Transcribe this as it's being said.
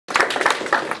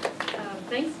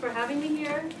thanks for having me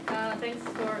here. Thanks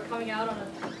for coming out on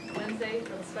a Wednesday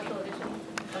for the special edition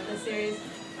of this series.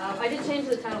 I did change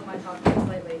the title of my talk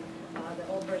slightly. The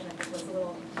old version I think was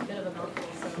a bit of a mouthful.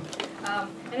 So,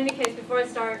 in any case, before I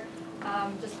start,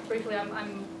 just briefly,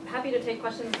 I'm happy to take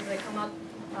questions as they come up,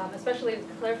 especially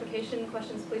clarification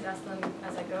questions. Please ask them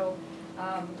as I go.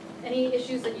 Any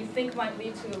issues that you think might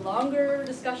lead to a longer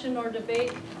discussion or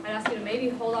debate, I'd ask you to maybe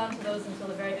hold on to those until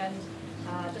the very end,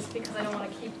 just because I don't want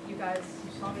to keep you guys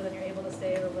longer than you're able to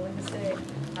stay or willing to stay.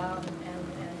 And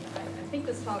I think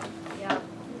this talk, yeah,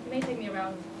 it may take me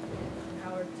around an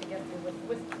hour to get through,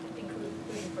 with including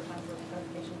for time for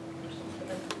clarification questions, but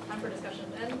then time for discussion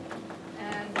at the end.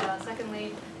 And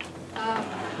secondly,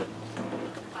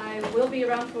 I will be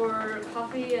around for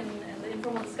coffee and the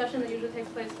informal discussion that usually takes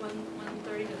place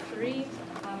 1:30 to 3,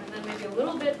 and then maybe a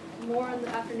little bit more in the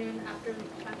afternoon after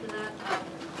that.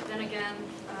 Then again,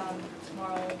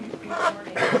 tomorrow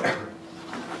morning, if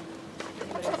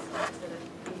anybody's interested,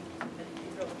 I'd be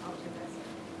talk to you guys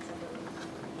separately.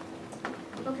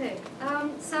 Okay,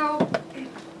 so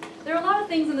there are a lot of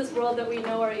things in this world that we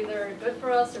know are either good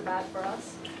for us or bad for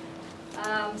us.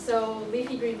 So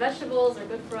leafy green vegetables are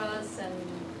good for us, and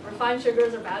refined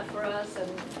sugars are bad for us,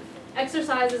 and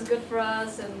exercise is good for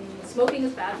us, and smoking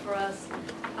is bad for us.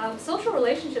 Social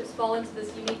relationships fall into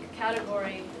this unique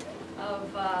category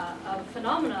of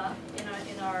phenomena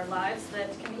in our lives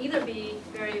that can either be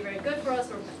very, very good for us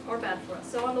or bad for us.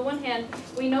 So on the one hand,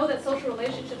 we know that social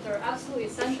relationships are absolutely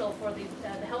essential for the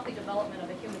healthy development of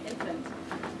a human infant,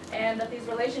 and that these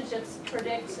relationships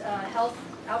predict health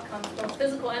outcomes, both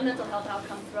physical and mental health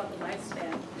outcomes throughout the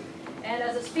lifespan. And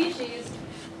as a species,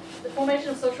 the formation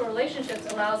of social relationships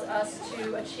allows us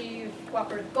to achieve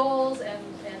cooperative goals and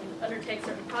undertake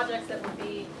certain projects that would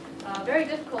be very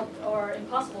difficult or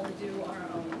impossible to do on our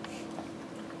own.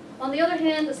 On the other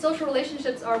hand, the social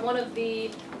relationships are one of the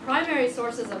primary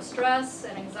sources of stress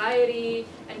and anxiety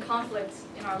and conflict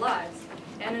in our lives,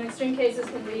 and in extreme cases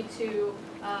can lead to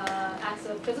acts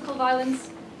of physical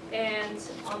violence. And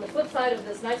on the flip side of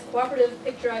this nice cooperative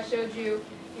picture I showed you,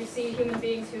 you see human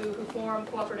beings who form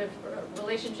cooperative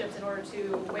relationships in order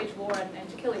to wage war and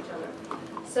to kill each other.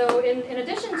 So in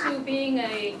addition to being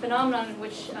a phenomenon in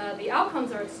which the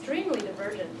outcomes are extremely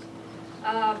divergent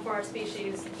for our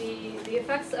species, the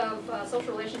effects of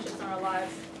social relationships in our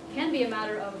lives can be a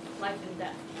matter of life and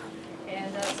death.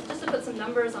 And so just to put some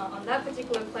numbers on that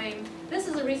particular claim, this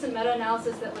is a recent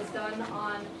meta-analysis that was done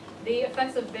on the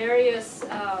effects of various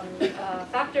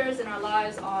factors in our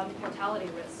lives on mortality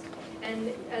risk.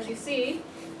 And as you see,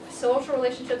 social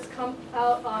relationships come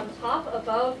out on top,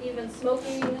 above even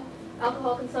smoking,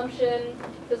 alcohol consumption,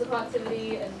 physical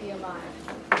activity, and BMI.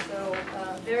 So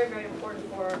very, very important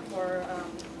for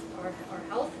our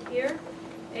health here.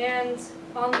 And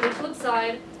on the flip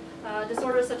side,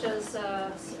 disorders such as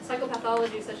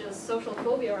psychopathology, such as social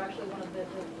phobia, are actually one of the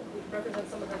represent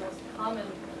some of the most common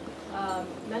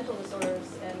mental disorders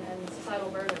and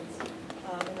societal burdens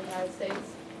in the United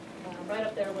States. Right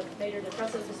up there with major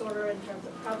depressive disorder in terms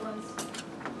of prevalence.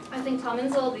 I think Tom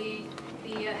Insel, the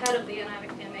head of the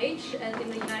NIMH in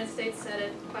the United States, said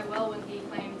it quite well when he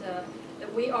claimed that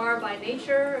we are by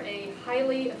nature a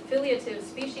highly affiliative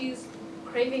species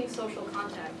craving social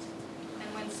contact.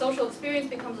 And when social experience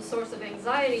becomes a source of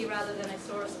anxiety rather than a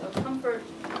source of comfort,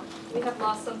 we have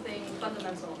lost something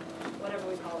fundamental, whatever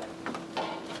we call it.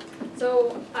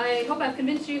 So I hope I've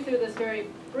convinced you through this very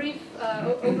brief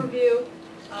overview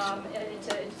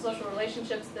into social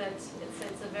relationships that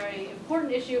it's a very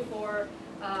important issue for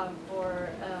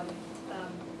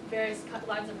various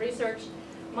lines of research.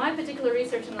 My particular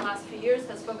research in the last few years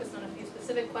has focused on a few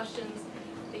specific questions,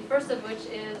 the first of which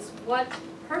is what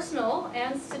personal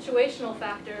and situational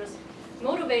factors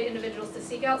motivate individuals to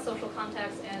seek out social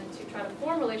contacts and to try to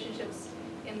form relationships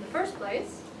in the first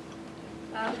place.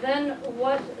 Then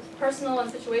what personal and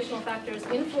situational factors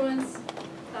influence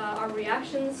our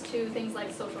reactions to things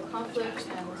like social conflict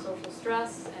and social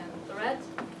stress and threat.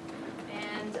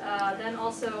 And then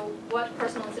also what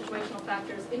personal and situational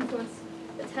factors influence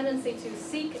the tendency to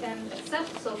seek and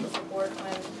accept social support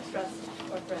when stressed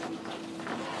or threatened.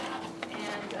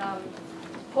 And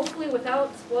hopefully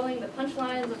without spoiling the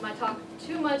punchlines of my talk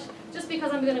too much, just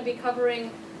because I'm going to be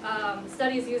covering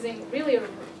studies using really a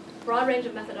broad range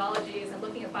of methodologies and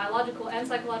looking at biological and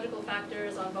psychological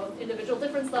factors on both individual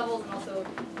difference levels and also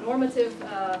normative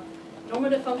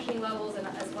functioning levels, and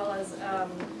as well as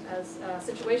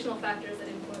situational factors that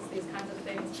influence these kinds of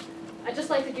things. I'd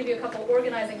just like to give you a couple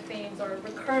organizing themes or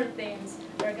recurrent themes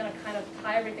that are going to kind of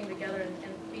tie everything together and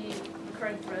be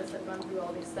recurring threads that run through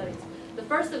all these studies. The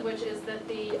first of which is that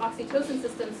the oxytocin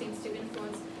system seems to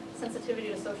influence sensitivity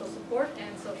to social support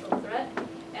and social threat.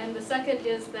 And the second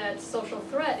is that social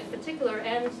threat in particular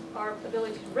and our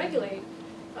ability to regulate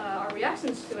our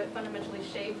reactions to it fundamentally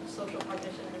shape social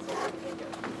cognition and social behavior.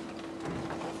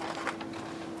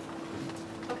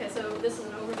 Okay, so this is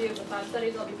an overview of the 5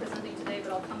 studies I'll be presenting today,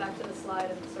 but I'll come back to this slide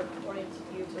and sort of orient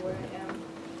you to where I am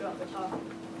throughout the talk.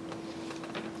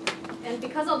 And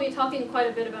because I'll be talking quite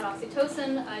a bit about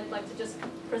oxytocin, I'd like to just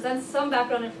present some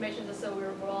background information just so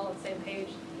we're all on the same page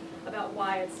about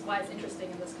why it's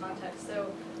interesting in this context.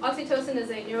 So oxytocin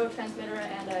is a neurotransmitter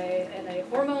and a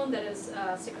hormone that is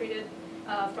secreted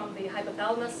from the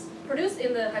hypothalamus, produced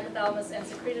in the hypothalamus and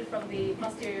secreted from the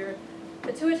posterior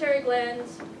pituitary gland.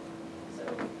 So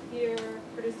here,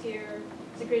 produced here,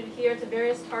 secreted here to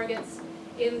various targets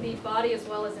in the body as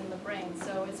well as in the brain.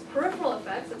 So its peripheral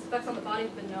effects, its effects on the body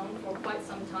have been known for quite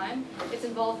some time. It's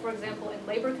involved, for example, in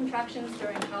labor contractions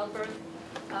during childbirth.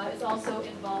 It's also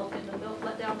involved in the milk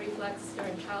letdown reflex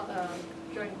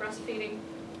during breastfeeding.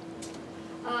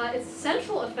 Its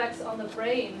central effects on the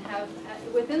brain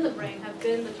within the brain have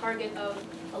been the target of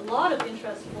a lot of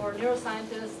interest for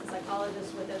neuroscientists and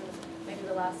psychologists within maybe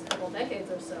the last couple decades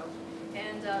or so.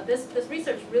 And this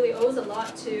research really owes a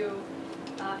lot to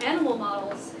animal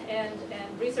models and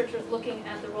researchers looking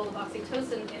at the role of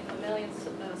oxytocin in mammalian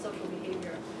social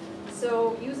behavior.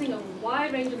 So using a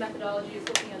wide range of methodologies,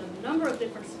 looking at a number of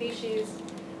different species,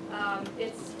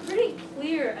 it's pretty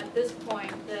clear at this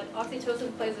point that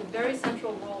oxytocin plays a very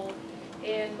central role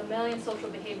in mammalian social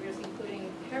behaviors,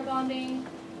 including pair bonding,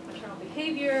 maternal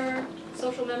behavior,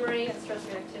 social memory, and stress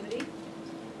reactivity.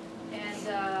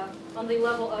 And on the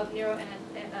level of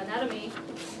neuroanatomy,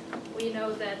 we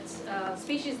know that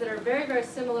species that are very, very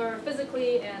similar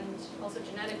physically and also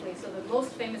genetically. So the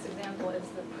most famous example is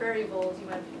the prairie voles. You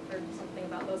might have heard something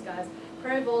about those guys.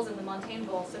 Prairie voles and the montane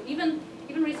vole. So even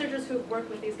researchers who've worked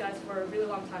with these guys for a really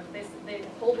long time, they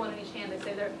hold one in each hand. They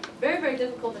say they're very, very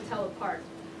difficult to tell apart.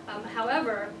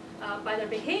 However, by their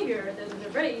behavior, they're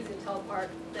very easy to tell apart.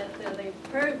 The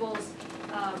prairie voles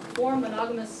form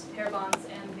monogamous pair bonds,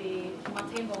 and the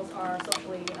montane voles are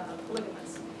socially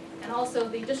polygamous. And also,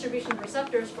 the distribution of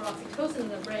receptors for oxytocin in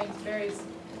the brain varies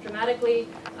dramatically,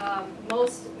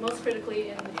 most critically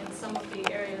in some of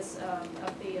the areas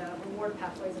of the reward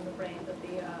pathways in the brain. But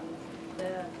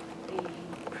the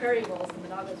prairie voles, the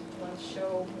monogamous ones,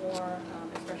 show more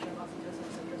expression of oxytocin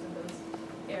receptors in those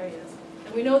areas.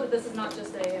 And we know that this is not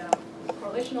just a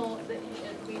correlational,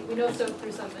 we know so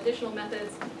through some additional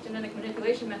methods, genetic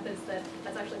manipulation methods,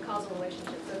 that's actually a causal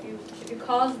relationship. So if you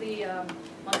cause the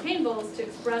montane voles to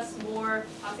express more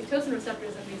oxytocin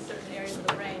receptors in these certain areas of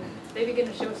the brain, they begin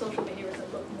to show social behaviors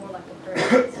that look more like the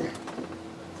prairie voles.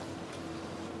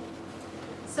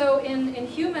 So in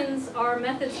humans, our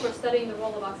methods for studying the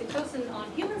role of oxytocin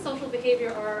on human social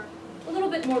behavior are a little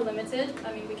bit more limited.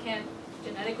 I mean, we can't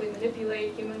genetically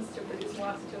manipulate humans to produce more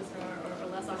oxytocin or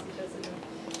less oxytocin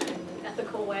in an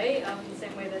ethical way, in the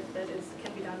same way that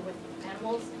can be done with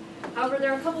animals. However,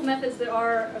 there are a couple methods that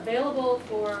are available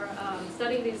for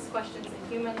studying these questions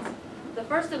in humans. The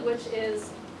first of which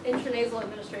is intranasal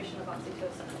administration of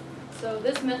oxytocin. So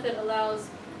this method allows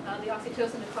the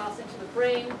oxytocin to cross into the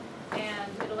brain,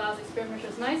 and it allows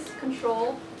experimenters nice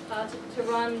control to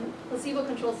run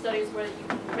placebo-controlled studies where you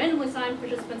can randomly assign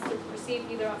participants to receive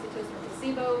either oxytocin or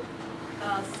placebo,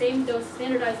 same dose,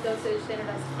 standardized dosage,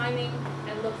 standardized timing,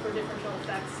 and look for differential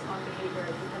effects on behavior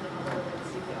depending on whether they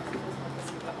receive the oxytocin or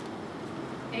placebo.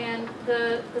 And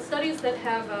the studies that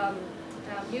have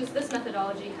used this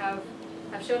methodology have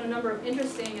shown a number of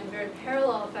interesting and very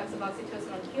parallel effects of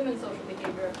oxytocin on human social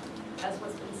behavior, as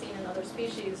what's been seen in other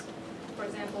species. For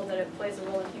example, that it plays a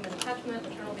role in human attachment,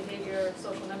 maternal behavior,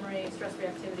 social memory, stress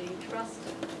reactivity, trust,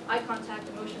 eye contact,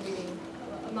 emotion reading,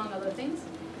 among other things.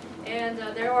 And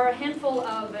there are a handful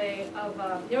of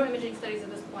neuroimaging studies at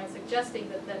this point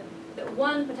suggesting that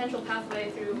one potential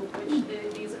pathway through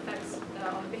which these effects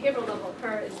on the behavioral level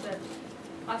occur is that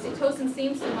oxytocin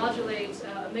seems to modulate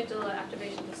amygdala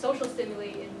activation to social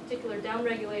stimuli, in particular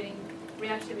downregulating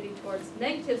reactivity towards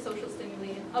negative social stimuli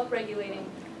and upregulating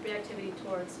reactivity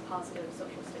towards positive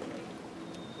social stimuli.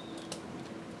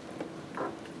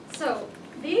 So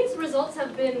these results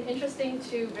have been interesting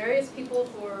to various people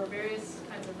for various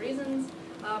kinds of reasons.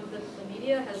 The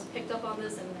media has picked up on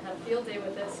this and had a field day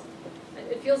with this.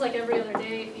 It feels like every other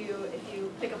day, if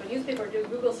you pick up a newspaper or do a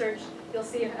Google search, you'll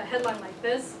see a headline like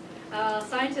this.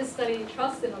 Scientists study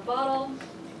trust in a bottle.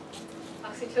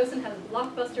 Oxytocin has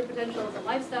blockbuster potential as a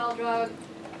lifestyle drug.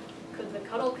 Could the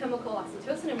cuddle chemical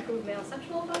oxytocin improve male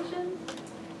sexual function?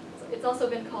 It's also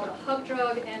been called a hug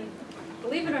drug, and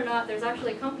believe it or not, there's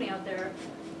actually a company out there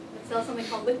that sells something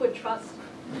called liquid trust.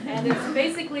 And it's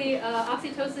basically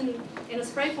oxytocin in a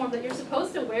spray form that you're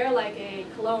supposed to wear like a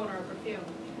cologne or a perfume.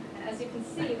 And as you can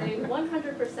see, they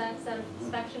 100%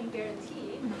 satisfaction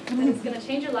guarantee that it's going to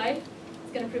change your life,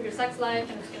 it's going to improve your sex life,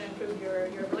 and it's going to improve your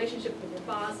relationship with your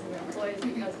boss and your employees,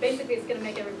 because basically it's going to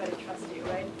make everybody trust you,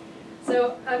 right?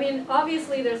 So, I mean,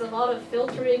 obviously there's a lot of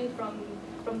filtering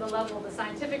from the level of the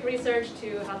scientific research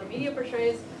to how the media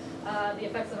portrays the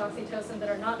effects of oxytocin that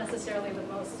are not necessarily the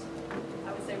most,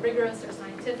 I would say, rigorous or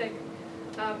scientific.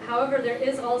 However, there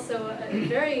is also a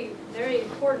very, very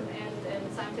important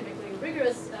and scientifically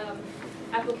rigorous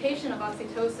application of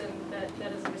oxytocin that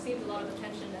has received a lot of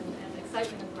attention and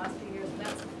excitement in the last few years, and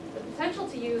that's the potential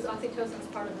to use oxytocin as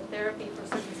part of the therapy for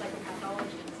certain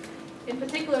psychopathologies. In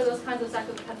particular, those kinds of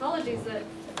psychopathologies that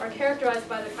are characterized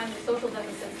by the kinds of social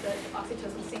deficits that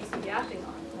oxytocin seems to be acting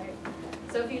on, right?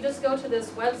 So if you just go to this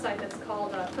website that's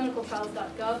called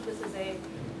clinicaltrials.gov, this is a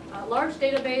large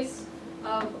database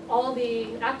of all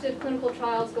the active clinical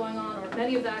trials going on, or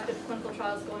many of the active clinical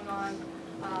trials going on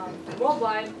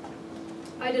worldwide.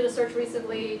 I did a search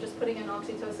recently just putting in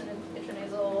oxytocin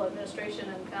intranasal administration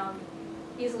and found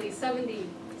easily 70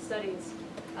 studies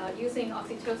using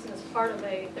oxytocin as part of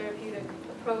a therapeutic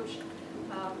approach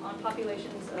on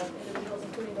populations of individuals,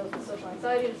 including those with social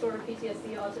anxiety disorder,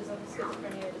 PTSD, autism,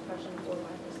 schizophrenia, depression,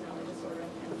 borderline personality disorder,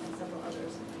 and several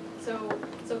others.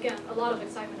 So again, a lot of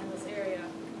excitement in this area.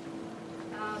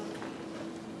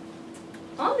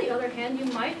 On the other hand, you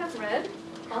might have read,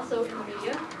 also in the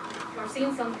media, or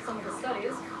seen some of the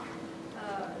studies,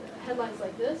 headlines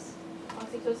like this: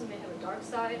 oxytocin may have a dark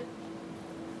side,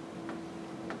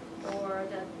 or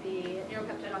that the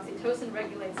neuropeptide oxytocin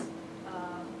regulates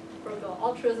parochial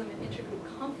altruism and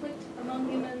intergroup conflict among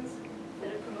humans,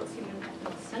 that it promotes human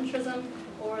ethnocentrism,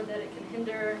 or that it can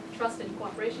hinder trust and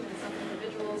cooperation in some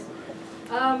individuals.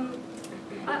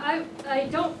 I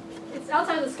don't, it's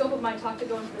outside of the scope of my talk to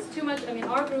go into this too much. I mean,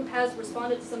 our group has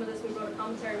responded to some of this. We wrote a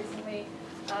commentary recently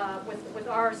with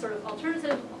our sort of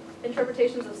alternative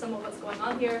interpretations of some of what's going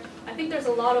on here. I think there's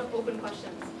a lot of open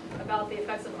questions about the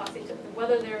effects of oxytocin,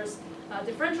 whether there's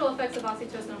differential effects of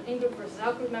oxytocin on in-group versus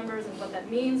out-group members and what that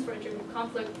means for intergroup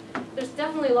conflict. There's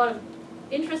definitely a lot of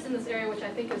interest in this area, which I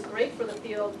think is great for the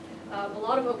field. A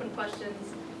lot of open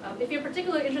questions. If you're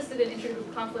particularly interested in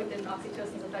intergroup conflict and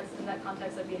oxytocin's effects in that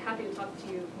context, I'd be happy to talk to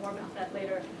you more about that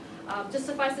later. Just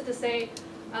suffice it to say,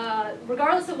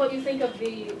 regardless of what you think of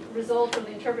the results or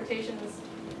the interpretations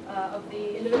of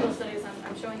the individual studies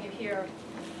I'm showing you here,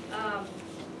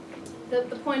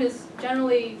 the point is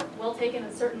generally well taken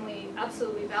and certainly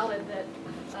absolutely valid that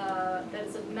that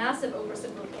it's a massive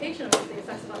oversimplification of the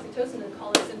effects of oxytocin to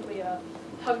call it simply a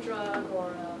hug drug or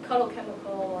a cuddle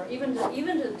chemical, or even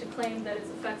to claim that its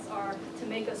effects are to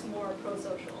make us more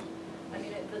pro-social. I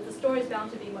mean, the story is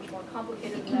bound to be much more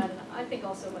complicated than that, and I think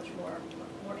also much more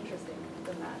interesting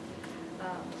than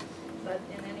that. But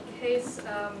in any case,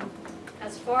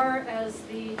 as far as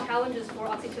the challenges for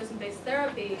oxytocin-based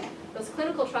therapy, those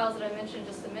clinical trials that I mentioned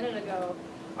just a minute ago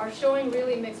are showing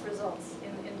really mixed results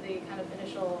in the kind of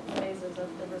initial phases of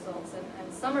the results.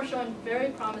 And some are showing very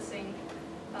promising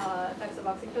effects of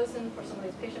oxytocin for some of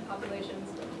these patient populations.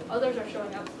 Others are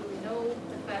showing absolutely no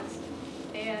effects.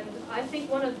 And I think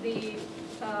one of the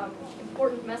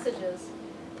important messages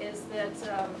is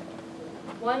that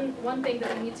one thing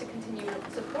that we need to continue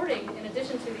supporting, in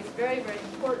addition to these very, very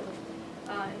important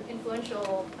and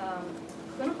influential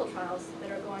clinical trials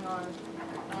that are going on,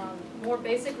 more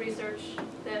basic research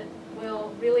that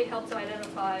will really help to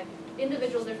identify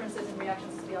individual differences in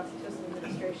reactions to the oxytocin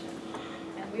administration.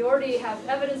 And we already have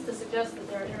evidence to suggest that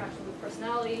there are interactions with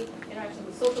personality, interactions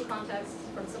with social contexts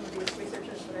from some of these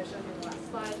researchers that I showed you in the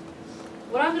last slide.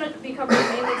 What I'm going to be covering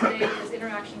mainly today is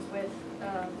interactions with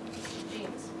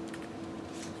genes.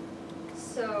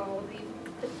 So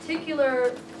the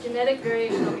particular genetic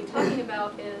variation I'll be talking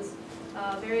about is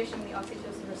variation in the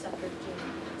oxytocin receptor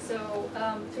gene. So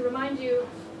to remind you,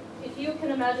 if you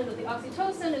can imagine that the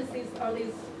oxytocin are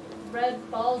these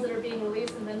red balls that are being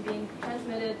released and then being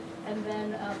transmitted and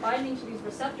then binding to these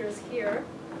receptors here,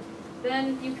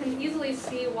 then you can easily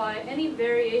see why any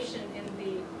variation in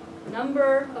the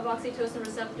number of oxytocin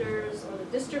receptors or the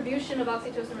distribution of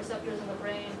oxytocin receptors in the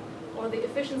brain or the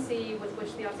efficiency with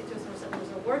which the oxytocin receptors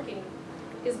are working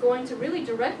is going to really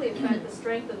directly affect the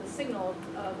strength of the signal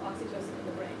of oxytocin in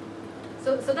the brain.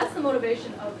 So that's the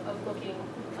motivation of looking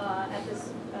at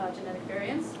this genetic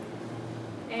variance.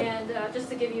 And just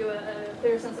to give you a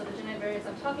clear sense of the genetic variance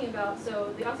I'm talking about,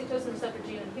 so the oxytocin receptor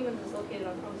gene in humans is located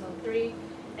on chromosome 3,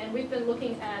 and we've been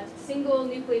looking at single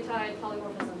nucleotide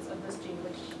polymorphisms of this gene,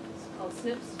 which is called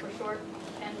SNPs for short.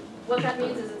 And what that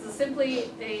means is it's simply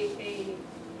a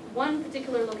one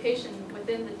particular location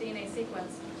within the DNA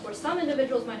sequence where some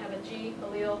individuals might have a G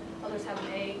allele, others have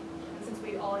an A. And since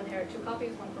we all inherit 2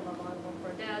 copies, one from our mom and one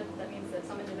from our dad, that means that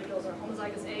some individuals are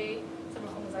homozygous A, some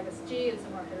are homozygous G, and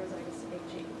some are heterozygous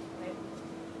AG. Right?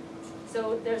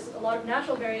 So there's a lot of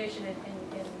natural variation in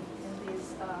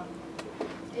these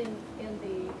in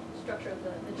the structure of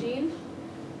the gene.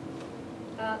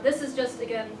 This is just,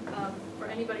 again, for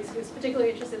anybody who's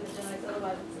particularly interested in the genetics,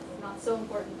 otherwise it's not so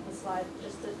important, this slide,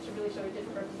 just to really show you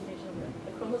different representation of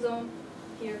the chromosome.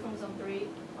 Here, chromosome 3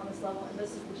 on this level, and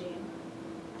this is the gene.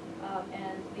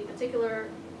 And the particular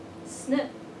SNP,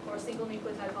 or single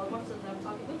nucleotide polymorphism, that I'm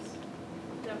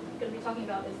going to be talking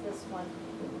about is this one.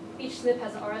 Each SNP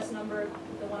has an RS number.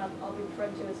 The one I'll be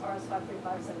referring to is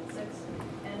RS53576.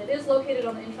 And it is located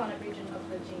on the intronic region of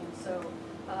the gene. So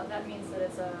that means that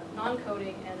it's a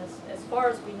non-coding, and as far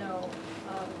as we know,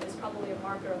 is probably a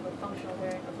marker of a functional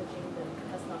variant of the gene that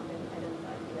has not been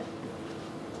identified yet.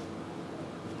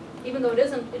 Even though it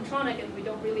isn't intronic and we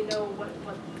don't really know what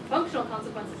functional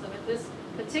consequences of it, this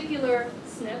particular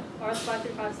SNP,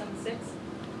 RS53576,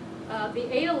 the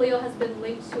A allele has been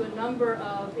linked to a number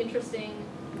of interesting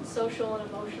social and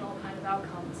emotional kind of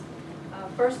outcomes.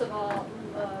 First of all,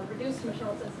 reduced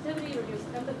emotional sensitivity, reduced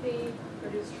empathy,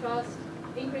 reduced trust,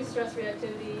 increased stress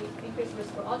reactivity, increased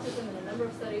risk for autism in a number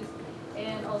of studies,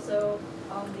 and also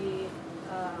on the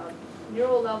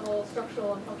neural level,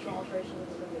 structural and functional alteration of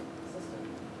the limbic system.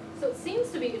 So it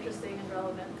seems to be interesting and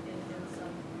relevant in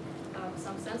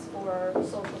some sense for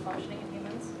social functioning in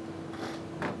humans.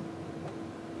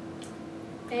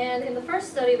 And in the first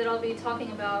study that I'll be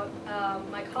talking about,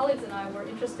 my colleagues and I were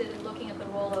interested in looking at the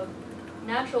role of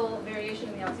natural variation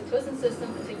in the oxytocin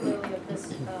system, particularly of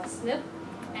this SNP,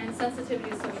 and sensitivity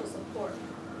to social support.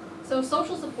 So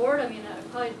social support, I mean, I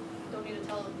probably don't need to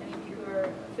tell any of you who are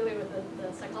affiliated with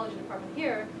the psychology department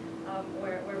here,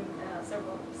 where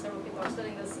several people are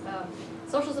studying this.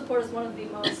 Social support is one of the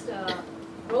most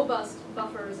robust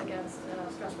buffers against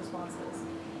stress responses.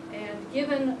 And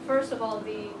given, first of all,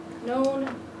 the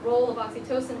known role of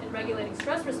oxytocin in regulating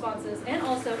stress responses, and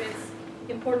also its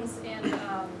importance in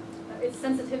its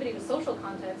sensitivity to social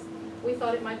context, we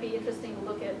thought it might be interesting to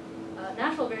look at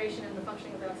natural variation in the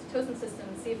functioning of the oxytocin system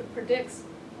and see if it predicts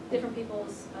different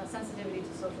people's sensitivity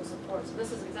to social support. So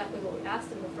this is exactly what we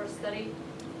asked in the first study.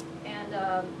 And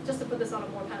just to put this on a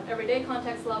more kind of everyday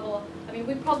context level, I mean,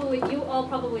 you all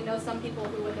probably know some people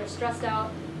who, when they're stressed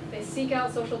out, they seek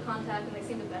out social contact and they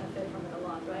seem to benefit from it a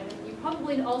lot, right? And you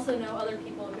probably also know other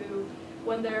people who,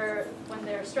 when they're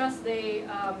stressed, they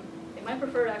might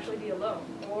prefer to actually be alone,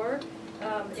 or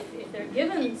if they're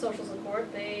given social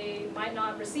support, they might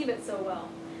not receive it so well.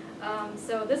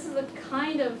 So this is the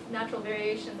kind of natural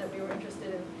variation that we were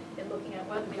interested in looking at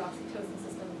whether the oxytocin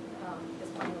system is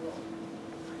playing a role.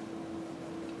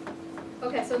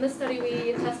 Okay, so in this study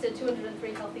we tested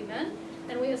 203 healthy men,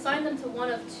 and we assigned them to one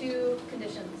of 2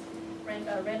 conditions,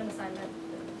 random assignment,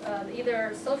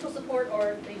 either social support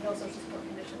or the no social support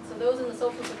condition. So those in the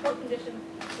social support condition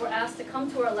were asked to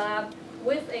come to our lab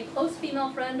with a close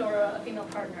female friend or a female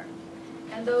partner.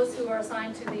 And those who are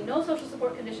assigned to the no social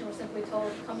support condition were simply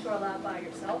told, come to our lab by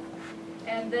yourself.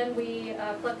 And then we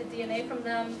collected DNA from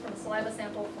them, from a saliva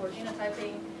sample for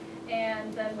genotyping,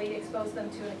 and then we exposed them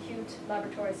to an acute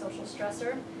laboratory social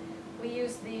stressor. We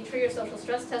used the Trier social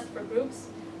stress test for groups.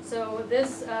 So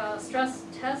this stress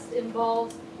test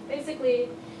involves, basically,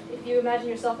 if you imagine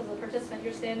yourself as a participant,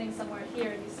 you're standing somewhere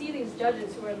here, and you see these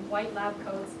judges who are in white lab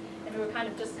coats, and who kind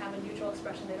of just have a neutral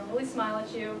expression. They don't really smile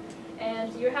at you,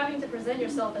 and you're having to present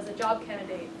yourself as a job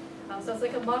candidate. So it's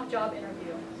like a mock job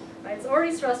interview. Right? It's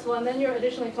already stressful, and then you're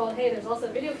additionally told, hey, there's also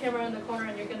a video camera in the corner,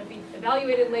 and you're going to be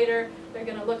evaluated later. They're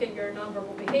going to look at your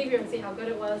nonverbal behavior and see how good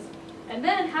it was. And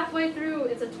then halfway through,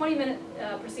 it's a 20-minute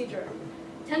procedure.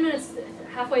 10 minutes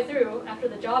halfway through, after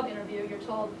the job interview, you're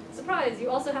told, surprise, you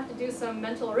also have to do some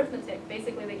mental arithmetic.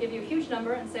 Basically, they give you a huge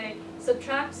number and say,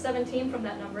 subtract 17 from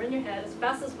that number in your head as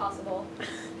fast as possible.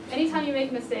 Anytime you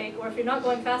make a mistake, or if you're not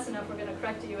going fast enough, we're going to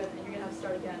correct you, and you're going to have to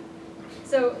start again.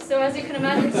 So as you can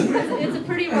imagine, it's a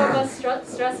pretty robust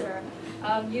stressor.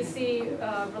 You see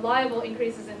reliable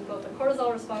increases in both the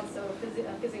cortisol response, so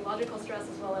physiological stress,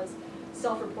 as well as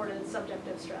self-reported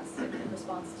subjective stress in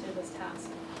response to this task.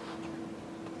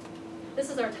 This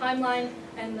is our timeline,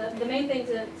 and the main thing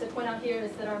to point out here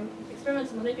is that our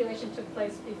experimental manipulation took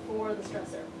place before the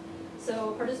stressor.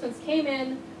 So participants came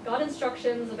in, got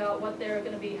instructions about what they're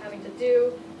going to be having to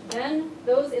do. Then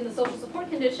those in the social support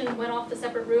condition went off to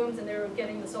separate rooms, and they were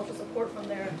getting the social support from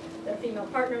their female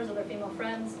partners or their female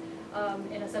friends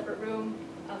in a separate room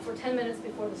for 10 minutes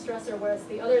before the stressor, whereas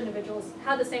the other individuals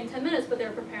had the same 10 minutes, but they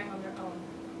were preparing on their own.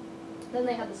 Then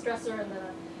they had the stressor and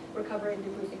the recovery and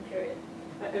debriefing period.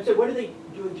 And so what are they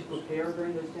doing to prepare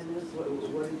during those 10 minutes?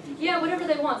 What did you say? Yeah, whatever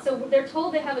they want. So they're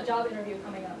told they have a job interview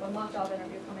coming up, a mock job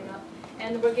interview coming up.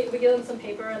 And we give them some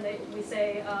paper and we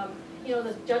say, you know,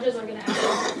 the judges are going to ask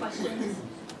them some questions.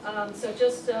 So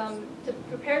just to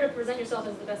prepare to present yourself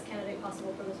as the best candidate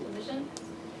possible for this position.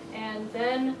 And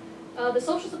then the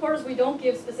social supporters, we don't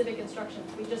give specific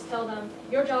instructions. We just tell them,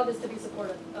 your job is to be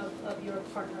supportive of your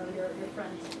partner or your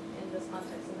friend in this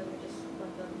context. And then we just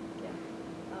let them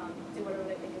do whatever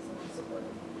they think is the most supportive.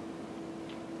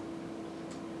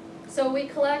 So we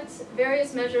collect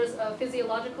various measures of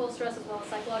physiological stress as well as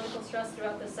psychological stress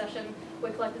throughout this session.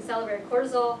 We collected salivary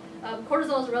cortisol.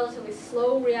 Cortisol is a relatively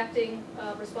slow reacting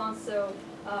response, so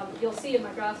you'll see in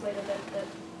my graphs later that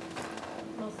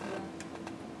most of the...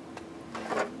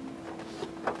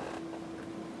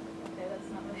 Okay, that's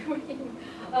not really working.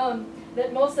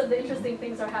 That most of the interesting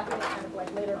things are happening kind of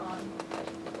like later on,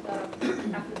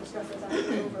 after the stress is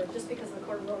actually over, just because the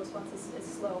cortisol response is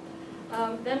slow.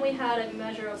 Then we had a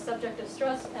measure of subjective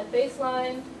stress at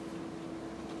baseline,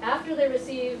 after they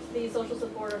received the social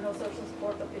support or no social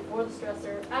support, but before the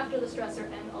stressor, after the stressor,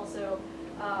 and also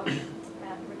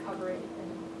at recovery,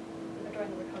 during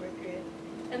the recovery period.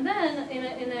 And then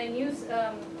in a new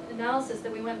analysis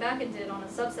that we went back and did on a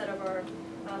subset of our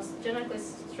genetically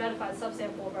stratified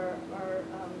subsample of our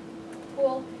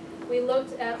pool, we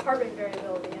looked at heart rate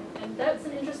variability. And that's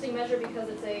an interesting measure because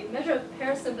it's a measure of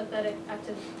parasympathetic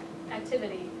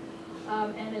activity,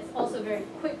 and it's also very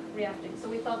quick reacting. So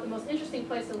we thought the most interesting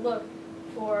place to look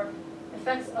for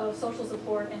effects of social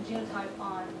support and genotype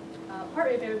on heart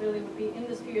rate variability would be in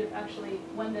this period of actually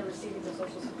when they're receiving the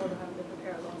social support and having to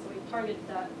prepare alone. So we targeted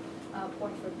that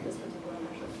point for this particular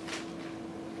measure.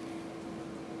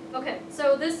 Okay,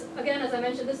 so this, again, as I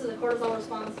mentioned, this is a cortisol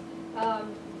response.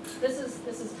 This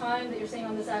is time that you're seeing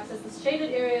on this axis. This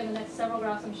shaded area in the next several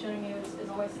graphs I'm showing you is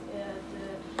always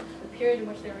the period in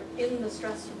which they're in the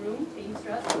stress room, being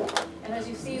stressed. And as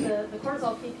you see, the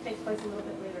cortisol peak takes place a little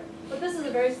bit later. But this is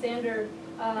a very standard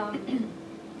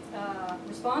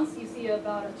response. You see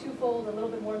about a twofold, a little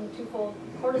bit more than a twofold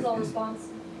cortisol response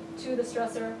to the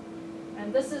stressor.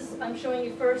 And this is, I'm showing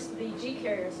you first the G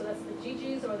carriers, so that's the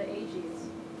GGs or the AGs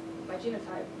by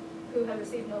genotype, who have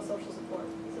received no social support.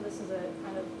 So this is a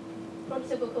kind of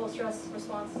prototypical stress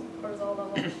response cortisol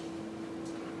level.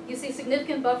 You see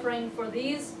significant buffering for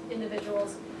these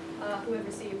individuals who have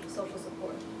received social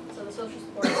support. So the social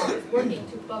support is working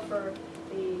to buffer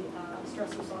the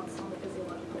stress response on the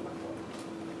physiological level.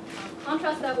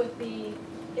 Contrast that with the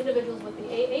individuals with the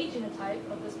AA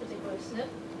genotype of this particular SNP.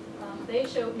 They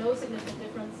show no significant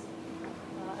difference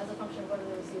as a function of whether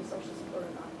they receive social support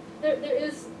or not. There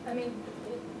is, I mean,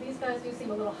 these guys do seem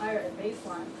a little higher at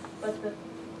baseline, but the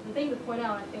thing to point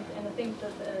out, I think, and the thing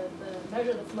that the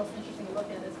measure that's most interesting to look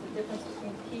at is the difference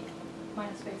between peak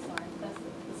minus baseline. That's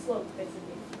the slope,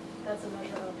 basically. That's a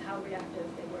measure of how reactive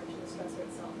they were to the stressor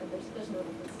itself, and there's no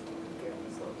difference here in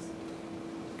the slopes.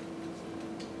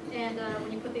 And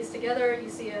when you put these together, you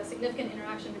see a significant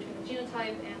interaction between the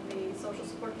genotype and the social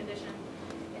support condition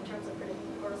in terms of predicting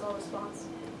the cortisol response.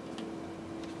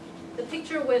 The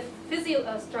picture with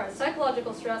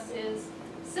psychological stress is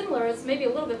similar. It's maybe a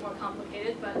little bit more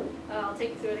complicated, but I'll take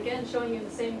you through it again, showing you in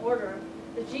the same order.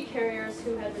 The G carriers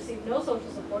who had received no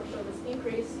social support show this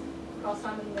increase across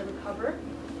time and they recover.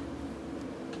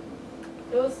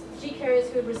 Those G carriers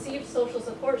who had received social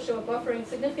support show a buffering,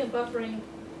 significant buffering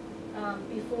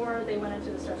before they went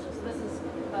into the stressor. So this is,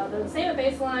 they're the same at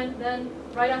baseline, then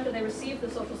right after they received the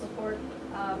social support,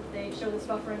 they show this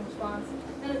buffering response.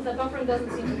 And the buffering doesn't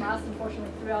seem to last,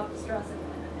 unfortunately, throughout the stress and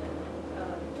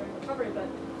during recovery, but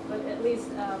at least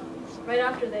right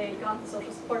after they got the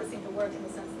social support, it seemed to work in the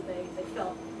sense that they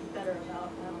felt better about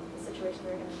the situation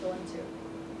they were going to go into.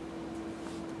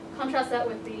 Contrast that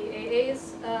with the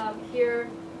AAs. Here,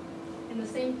 in the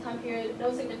same time period,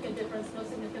 no significant difference, no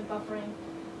significant buffering.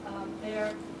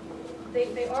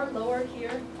 They are lower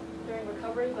here during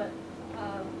recovery, but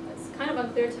it's kind of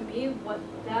unclear to me what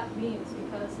that means,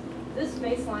 because this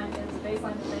baseline is a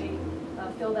baseline that they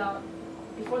filled out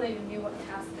before they even knew what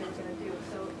task they were going to do.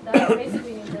 So that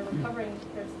basically means they're recovering,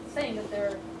 they're saying that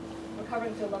they're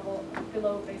recovering to a level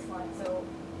below baseline. So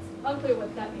it's unclear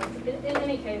what that means. In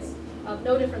any case,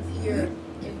 no difference here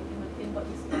in what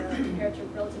you compared to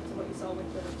relative to what you saw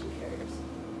with the G carriers.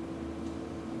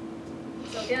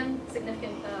 So again,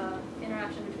 significant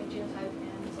interaction between genotype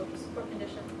and social support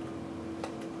condition.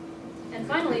 And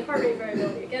finally, heart rate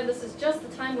variability. Again, this is just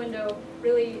the time window,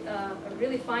 really a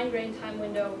really fine-grained time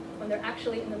window when they're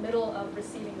actually in the middle of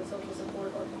receiving the social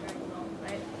support or comparing alone,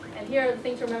 right? And here, the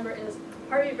thing to remember is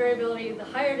heart rate variability, the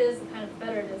higher it is, the kind of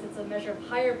better it is. It's a measure of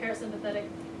higher parasympathetic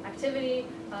activity,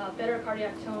 better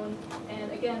cardiac tone, and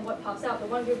again, what pops out, the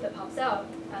one group that pops out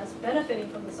as benefiting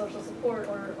from the social support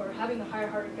or having the higher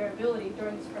heart rate variability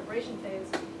during this preparation phase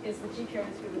is the G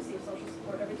carriers who receive social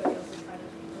support. Everybody else is kind of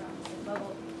around the same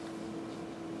level.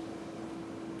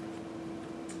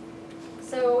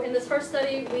 So in this first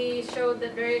study, we showed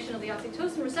that variation of the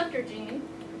oxytocin receptor gene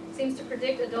seems to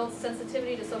predict adults'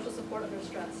 sensitivity to social support under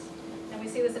stress. And we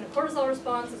see this in a cortisol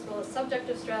response as well as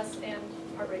subjective stress and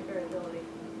heart rate variability.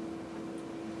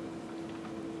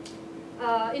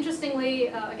 Interestingly,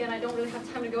 again, I don't really have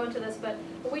time to go into this, but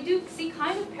we do see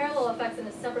kind of parallel effects in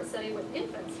a separate study with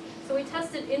infants. So we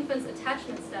tested infants'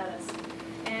 attachment status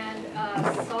and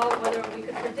saw whether we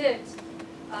could predict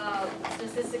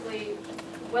statistically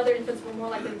whether infants were more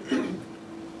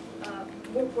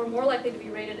likely to be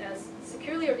rated as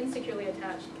securely or insecurely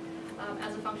attached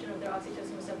as a function of their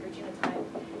oxytocin receptor genotype.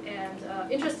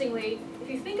 And interestingly, if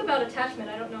you think about attachment,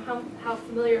 I don't know how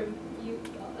familiar you,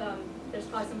 there's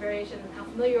probably some variation in how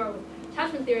familiar you are with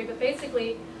attachment theory, but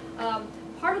basically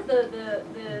part of the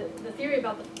theory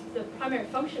about the primary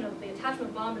function of the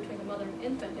attachment bond between the mother and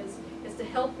infant is to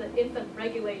help the infant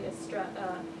regulate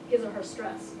his or her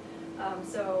stress.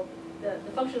 So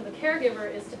the function of the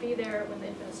caregiver is to be there when the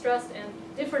infant is stressed, and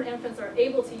different infants are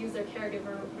able to use their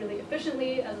caregiver really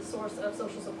efficiently as a source of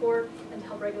social support and to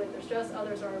help regulate their stress.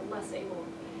 Others are less able.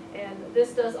 And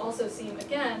this does also seem,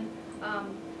 again,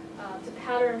 to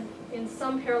pattern in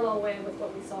some parallel way with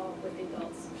what we saw with the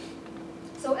adults.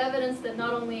 So evidence that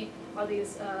not only are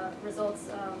these results,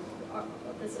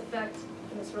 of this effect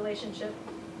and this relationship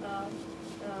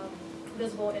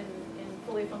visible in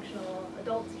fully functional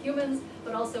adult humans,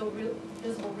 but also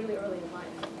visible really early in life.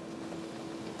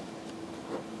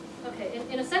 Okay,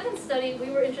 in a second study, we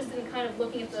were interested in kind of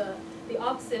looking at the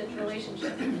opposite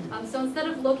relationship. So instead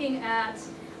of looking at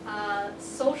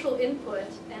social input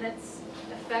and its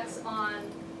effects on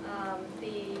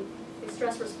the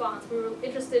stress response, we were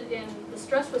interested in the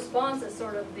stress response as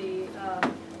sort of the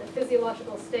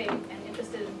physiological state, and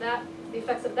interested in the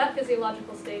effects of that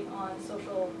physiological state on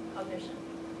social cognition.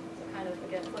 Kind of,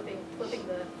 again, flipping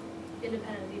the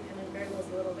independent and dependent variables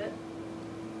a little bit.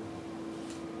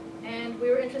 And we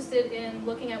were interested in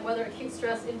looking at whether acute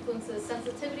stress influences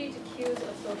sensitivity to cues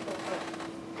of social threat.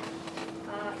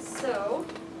 So,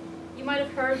 you might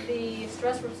have heard the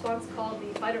stress response called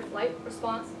the fight or flight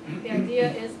response. The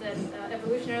idea is that,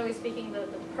 evolutionarily speaking, the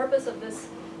purpose of this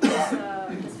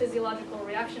physiological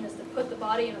reaction is to put the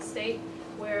body in a state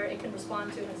where it can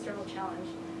respond to an external challenge.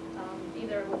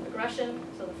 Either with aggression,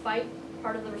 so the fight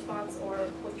part of the response, or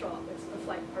withdrawal, which is the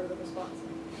flight part of the response,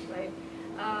 right?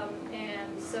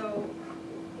 And so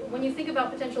when you think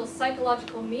about potential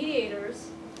psychological mediators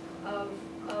of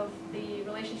the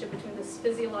relationship between this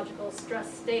physiological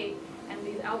stress state and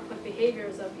these output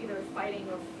behaviors of either fighting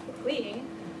or fleeing,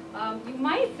 you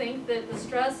might think that the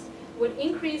stress would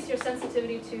increase your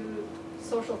sensitivity to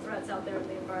social threats out there in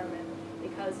the environment,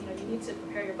 because you need to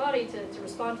prepare your body to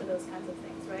respond to those kinds of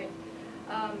things, right?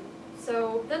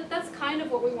 So that's kind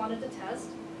of what we wanted to test.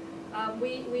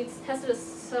 We tested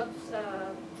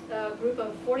a group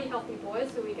of 40 healthy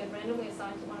boys who we can randomly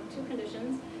assign to one of two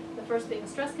conditions, the first being a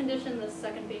stress condition, the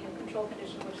second being a control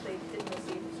condition in which they didn't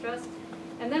receive stress.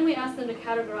 And then we asked them to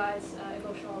categorize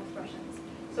emotional expressions.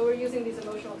 So we're using these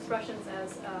emotional expressions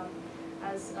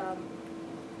as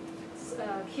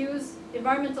cues,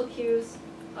 environmental cues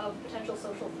of potential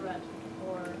social threat,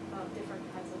 or different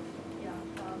kinds of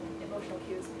emotional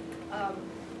cues.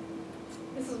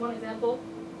 This is one example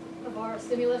of our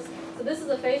stimulus. So this is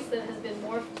a face that has been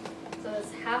morphed, so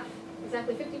it's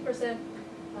exactly 50%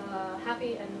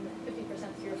 happy and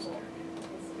 50% fearful.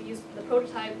 We use the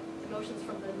prototype emotions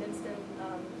from the Minston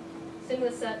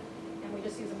stimulus set, and we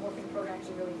just use a morphing program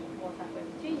to really morph that way.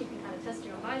 You can kind of test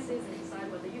your own biases and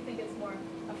decide whether you think it's more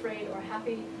afraid or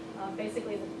happy.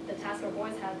 Basically, the task our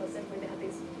boys had was simply they had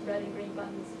these red and green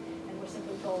buttons, and we're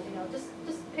simply told, just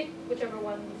pick whichever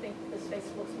one you think this face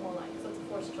looks more like. So it's a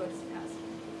forced choice task.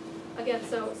 Again,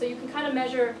 so you can kind of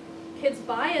measure kids'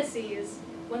 biases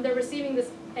when they're receiving this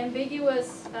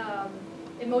ambiguous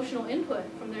emotional input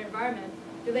from their environment.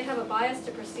 Do they have a bias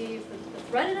to perceive the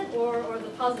threat in it or the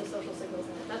positive social signals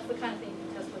in it? That's the kind of thing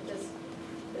you can test with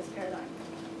this paradigm.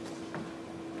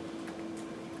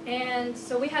 And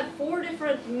so we had 4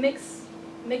 different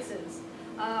mixes.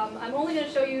 I'm only going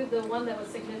to show you the one that was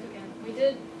significant. We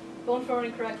did bone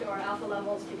forwarding correct our alpha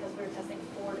levels because we were testing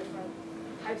 4 different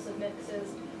types of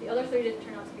mixes. The other 3 didn't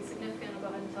turn out to be significant. I'll go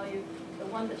ahead and tell you. The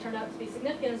one that turned out to be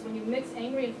significant is when you mix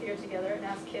angry and fear together and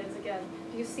ask kids, again,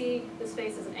 do you see this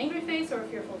face as an angry face or a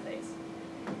fearful face?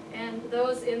 And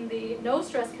those in the no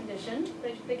stress condition,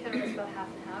 they categorize about half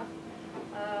and half.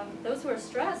 Those who are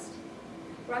stressed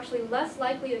were actually less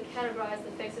likely to categorize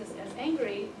the faces as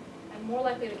angry and more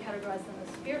likely to categorize them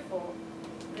as fearful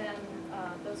than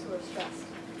those who are stressed.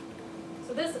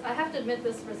 So this, I have to admit,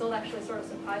 this result actually sort of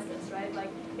surprised us, right? Like,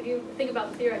 if you think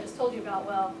about the theory I just told you about,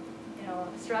 well, you know,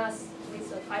 stress leads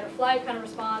to a fight or flight kind of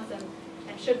response and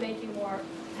should make you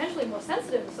potentially more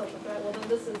sensitive to social threat. Well, then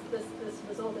this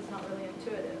result is not really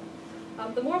intuitive.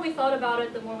 The more we thought about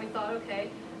it, the more we thought, okay,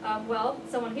 well,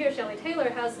 someone here, Shelley Taylor,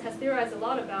 has theorized a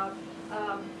lot about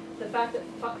the fact that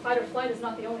fight or flight is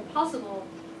not the only possible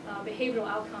behavioral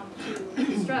outcome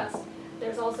to stress.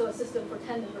 There's also a system for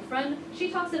tend and befriend. She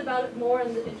talks about it more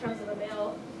in terms of a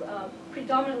male,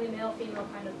 predominantly male-female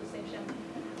kind of distinction.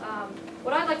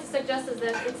 What I'd like to suggest is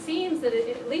that it seems that,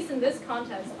 at least in this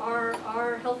context,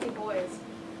 our healthy boys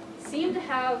seem to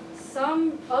have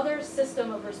some other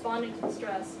system of responding to the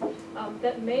stress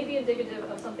that may be indicative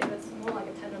of something that's more like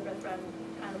a tend and befriend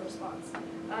kind of response.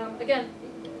 Again,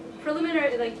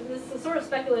 preliminary, like, this is sort of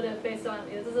speculative based on,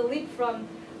 this is a leap from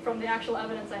the actual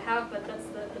evidence I have, but that's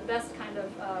the best kind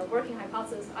of working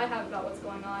hypothesis I have about what's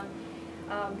going on,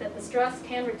 that the stress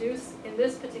can reduce in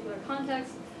this particular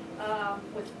context,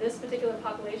 with this particular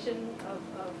population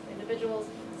of individuals,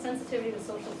 sensitivity to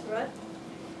social threat.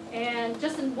 And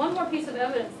just in one more piece of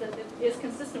evidence that is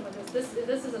consistent with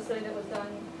this is a study that was done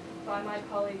by my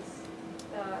colleagues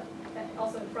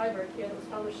also in Freiburg here, that was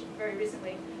published very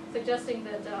recently, suggesting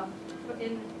that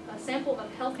in a sample of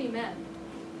healthy men,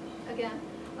 again,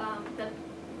 that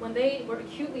when they were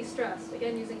acutely stressed,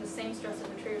 again using the same stress as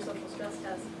the Trier social stress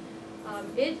test,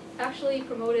 it actually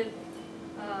promoted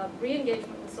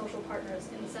re-engagement with social partners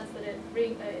in the sense that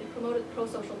it promoted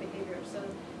pro-social behavior. So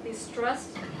these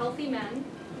stressed, healthy men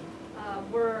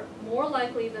were more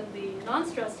likely than the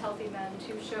non-stressed healthy men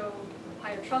to show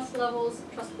higher trust levels,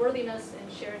 trustworthiness,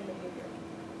 and sharing behavior.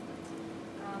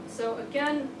 So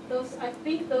again, I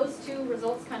think those two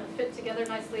results kind of fit together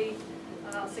nicely,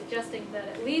 suggesting that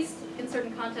at least in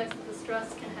certain contexts, the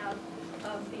stress can have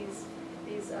these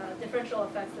differential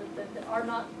effects that are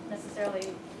not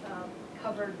necessarily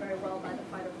covered very well by the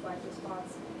fight or flight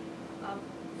response.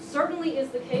 Certainly is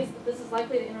the case that this is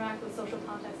likely to interact with social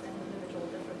context and individual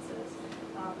differences,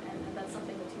 and that's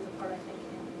something to tease apart, I think,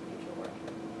 in future work.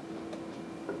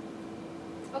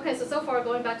 Okay, so far,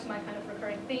 going back to my kind of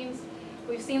recurring themes,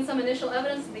 we've seen some initial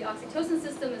evidence that the oxytocin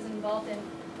system is involved in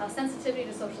sensitivity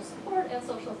to social support and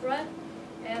social threat,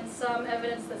 and some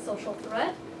evidence that social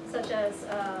threat, such as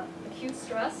acute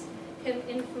stress, can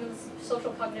influence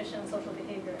social cognition and social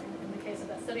behavior. In the case of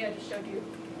that study I just showed you,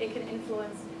 it can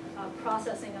influence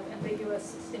processing of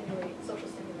ambiguous stimuli, social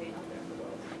stimuli out there in the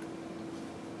world.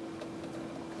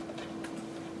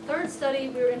 Third study,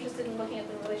 we were interested in looking at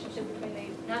the relationship between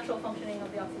the natural functioning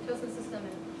of the oxytocin system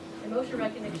and emotion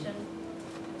recognition.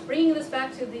 Bringing this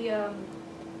back to the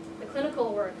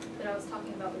clinical work that I was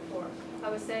talking about before, I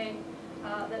was saying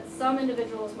that some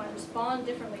individuals might respond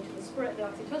differently to the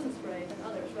oxytocin spray than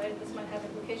others, right? This might have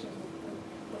implications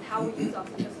with how we use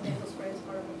oxytocin nasal spray as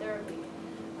part of the therapy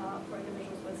for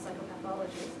individuals with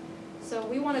psychopathologies. So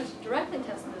we wanted to directly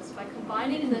test this by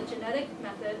combining the genetic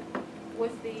method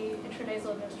with the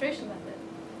intranasal administration method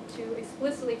to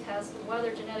explicitly test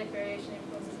whether genetic variation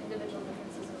influences individual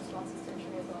differences in responses to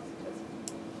intranasal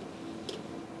oxytocin.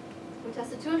 We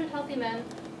tested 200 healthy men,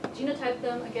 genotyped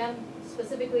them, again,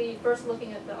 specifically first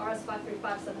looking at the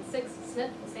RS53576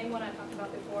 SNP, the same one I talked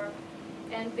about before.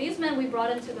 And these men we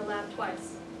brought into the lab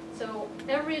twice. So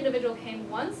every individual came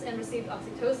once and received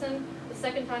oxytocin. The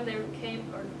second time they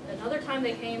came, or another time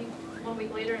they came 1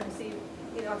 week later and received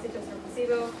either oxytocin or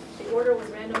placebo. The order was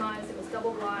randomized, it was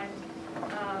double-blind.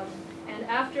 And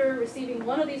after receiving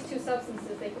one of these two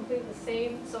substances, they completed the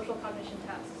same social cognition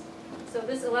tasks. So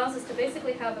this allows us to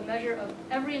basically have a measure of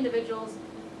every individual's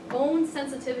own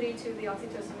sensitivity to the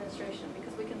oxytocin administration,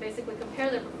 because we can basically compare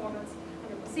their performance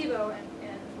under placebo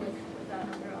and with that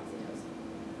under oxytocin.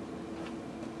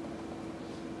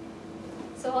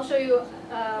 So I'll show you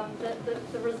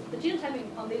the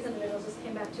genotyping on these individuals just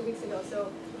came back 2 weeks ago.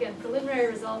 So again, preliminary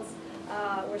results.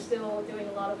 We're still doing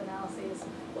a lot of analyses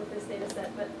with this data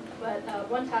set, but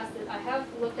one task that I have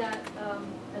looked at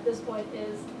this point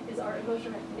is our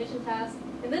emotion recognition task.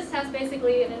 In this task,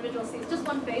 basically, an individual sees just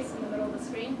one face in the middle of the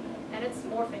screen, and it's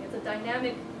morphing. It's a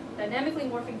dynamically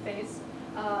morphing face,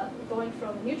 going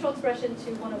from neutral expression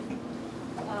to one of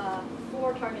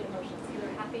 4 target emotions,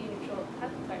 either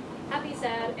happy,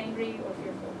 sad, angry, or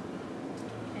fearful.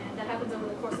 And that happens over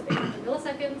the course of 800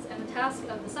 milliseconds, and the task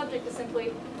of the subject is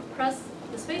simply press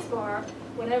the space bar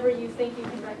whenever you think you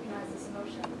can recognize this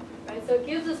emotion. Right? So it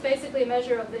gives us basically a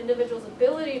measure of the individual's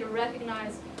ability to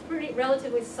recognize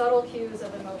relatively subtle cues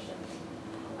of emotions.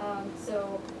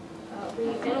 We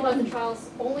analyzed the trials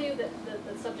only that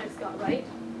the subjects got right,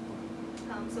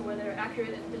 so where they're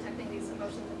accurate in detecting these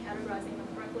emotions and categorizing them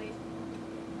correctly.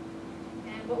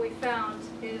 And what we found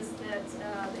is that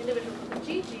the individuals with the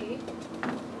GG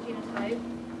genotype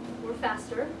were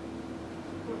faster,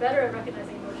 were better at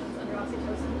recognizing emotions under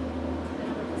oxytocin than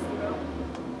under placebo.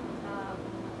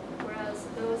 Whereas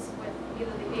those with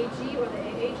either the AG or the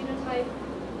AA genotype,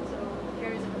 so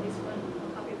carriers of at least one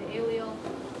copy of the allele,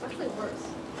 were actually worse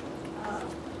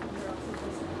under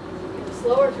oxytocin. They were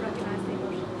slower to recognize the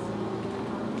emotions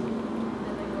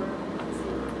than they were in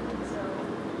placebo. So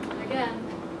again,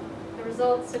 the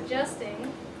results suggesting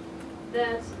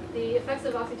that the effects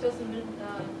of oxytocin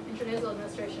intranasal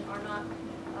administration are not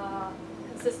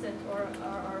consistent or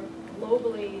are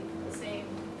globally the same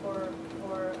for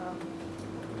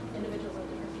individuals of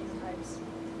different phenotypes.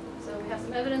 So we have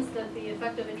some evidence that the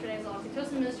effect of intranasal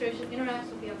oxytocin administration interacts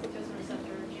with the oxytocin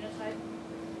receptor genotype.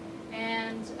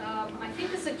 And I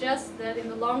think this suggests that in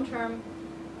the long term,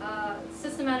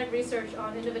 systematic research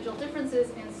on individual differences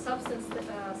in substance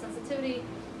sensitivity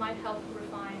might help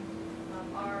refine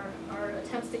our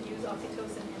attempts to use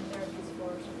oxytocin in therapies for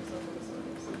certain social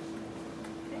disorders.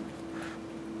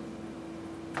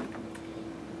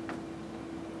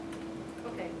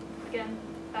 Okay, again,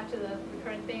 back to the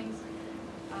recurring themes.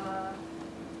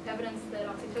 Evidence that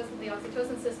the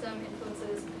oxytocin system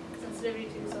influences sensitivity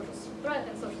to social threat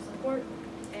and social support,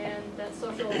 and that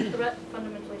social threat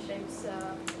fundamentally shapes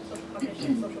social cognition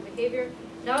and social behavior.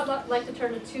 Now I'd like to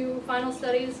turn to two final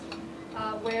studies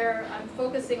where I'm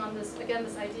focusing on this, again,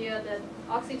 this idea that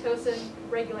oxytocin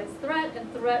regulates threat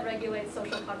and threat regulates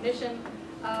social cognition.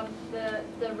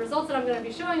 The results that I'm going to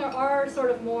be showing are sort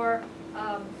of more,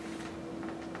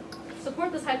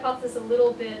 support this hypothesis a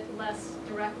little bit less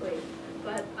directly,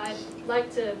 but I'd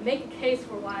like to make a case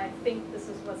for why I think this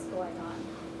is what's going on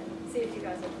and see if you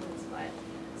guys are convinced by it.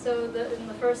 So in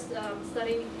the first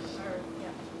study,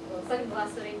 second to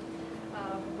last study,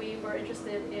 we were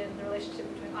interested in the relationship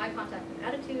between eye contact and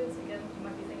attitudes. Again, you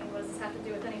might be thinking, what does this have to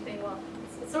do with anything? Well,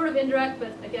 it's sort of indirect,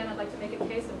 but again, I'd like to make a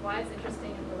case of why it's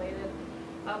interesting and related.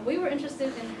 We were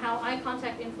interested in how eye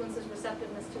contact influences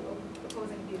receptiveness to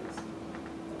opposing views.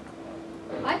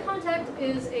 Eye contact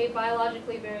is a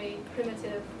biologically very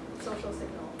primitive social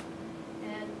signal.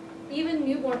 And even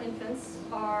newborn infants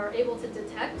are able to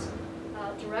detect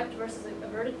direct versus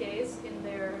averted gaze in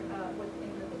their,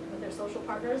 with their social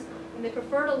partners, and they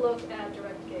prefer to look at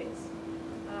direct gaze.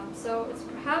 So it's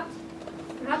perhaps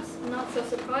not so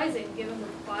surprising, given the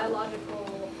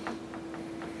biological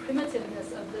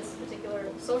primitiveness of this particular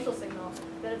social signal,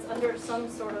 that it's under some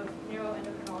sort of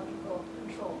neuroendocrinological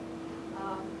control.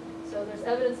 So there's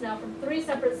evidence now from 3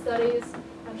 separate studies.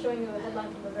 I'm showing you a headline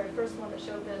from the very first one that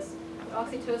showed this. That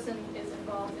oxytocin is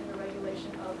involved in the regulation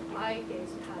of eye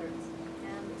gaze patterns,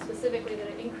 and specifically that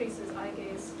it increases eye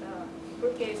gaze,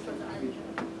 group gaze towards the eye region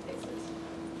of faces.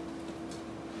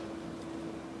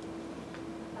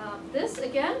 This,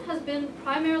 again, has been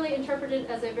primarily interpreted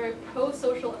as a very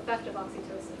pro-social effect of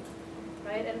oxytocin,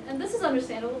 right? And this is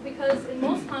understandable because in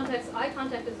most contexts, eye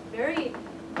contact is very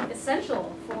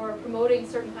essential for promoting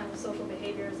certain kinds of social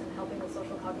behaviors and helping with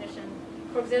social cognition.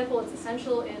 For example, it's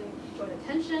essential in joint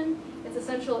attention. It's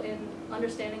essential in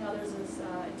understanding others'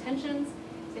 intentions.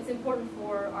 It's important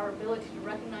for our ability to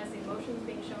recognize the emotions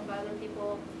being shown by other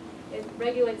people. It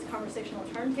regulates conversational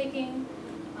turn-taking.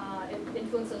 It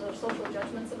influences our social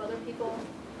judgments of other people.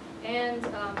 And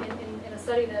in a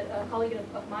study that a colleague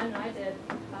of mine and I did,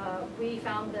 we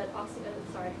found that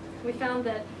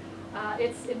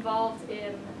it's involved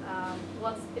in,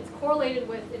 it's correlated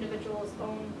with individuals'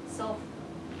 own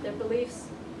their beliefs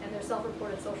and their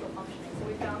self-reported social functioning. So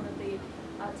we found that the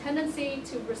tendency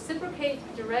to reciprocate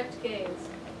direct gaze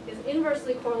is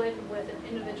inversely correlated with an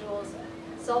individual's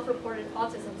self-reported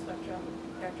autism spectrum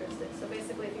characteristics. So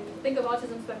basically, if you think of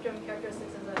autism spectrum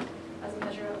characteristics as a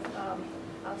measure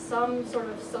of some sort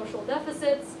of social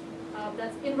deficits,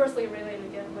 that's inversely related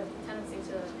again with the tendency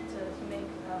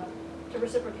to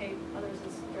reciprocate others'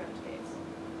 direct gaze.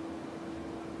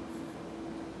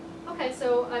 Okay,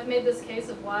 so I've made this case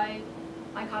of why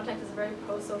eye contact is a very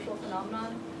pro-social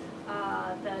phenomenon.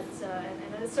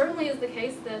 And it certainly is the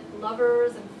case that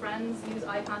lovers and friends use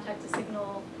eye contact to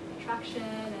signal attraction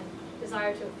and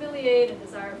desire to affiliate and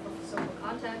desire for social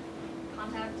contact.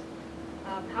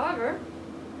 However,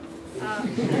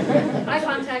 eye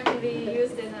contact can be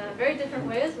used in a very different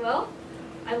way as well.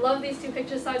 I love these two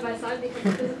pictures side by side because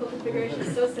the physical configuration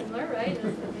is so similar, right, as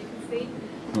you can see.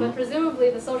 But presumably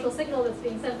the social signal that's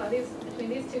being sent by between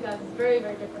these two guys is very,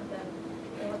 very different than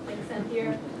what's being sent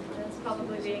here. And it's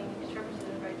probably being interpreted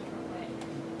in a very different way.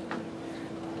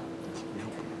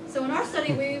 So in our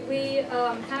study, we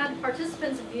had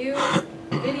participants view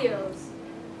videos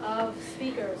of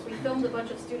speakers. We filmed a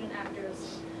bunch of student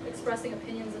actors expressing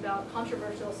opinions about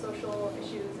controversial social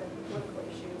issues and political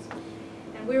issues.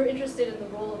 And we were interested in the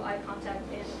role of eye contact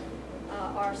in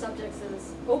our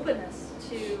subjects' openness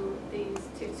to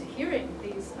hearing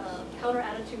these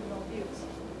counter-attitudinal views.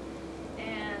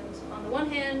 And on the one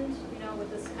hand,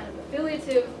 with this kind of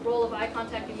affiliative role of eye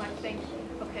contact, you might think,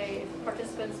 okay, if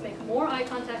participants make more eye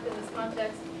contact in this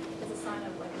context, it's a sign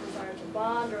of like a desire to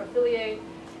bond or affiliate,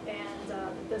 and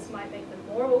that this might make them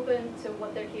more open to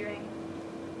what they're hearing.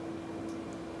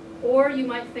 Or you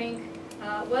might think,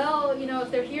 well, if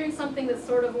they're hearing something that's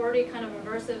sort of already kind of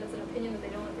aversive, it's an opinion that they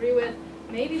don't agree with,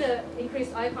 maybe the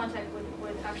increased eye contact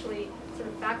would actually sort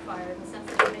of backfire in the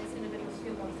sense that it makes individuals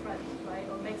feel more threatened, right?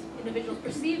 Or makes individuals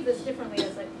perceive this differently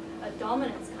as a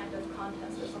dominance kind of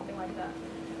contest or something like that.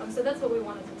 So that's what we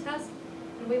wanted to test.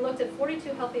 And we looked at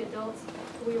 42 healthy adults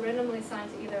who we randomly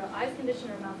assigned to either an eyes condition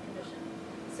or mouth condition.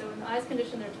 So in the eyes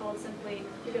condition, they're told simply,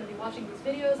 you're going to be watching these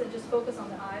videos and just focus on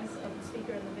the eyes of the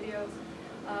speaker in the videos.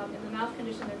 In the mouth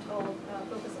condition, they're told,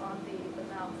 focus on the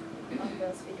mouth of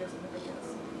the speakers in the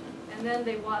videos. And then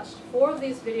they watched 4 of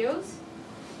these videos.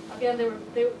 Again,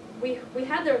 we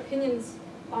had their opinions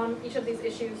on each of these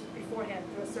issues beforehand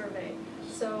through a survey.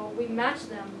 So we matched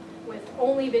them with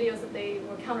only videos that they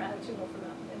were counter-attitudinal for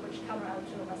them, in which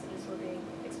counter-attitudinal messages were being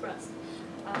expressed.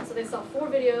 So they saw 4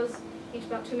 videos, each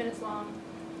about 2 minutes long.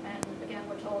 And again,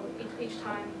 we're told each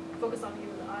time, focus on view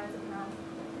of the eyes and the mouth.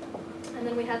 And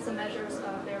then we had some measures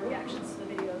of their reactions to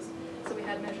the videos. So we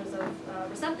had measures of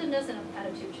receptiveness and of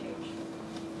attitude change.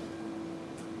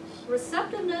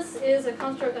 Receptiveness is a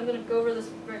construct. I'm going to go over this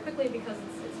very quickly because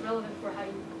it's relevant for how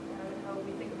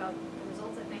we think about the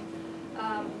results, I think.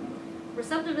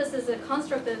 Receptiveness is a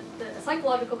construct, a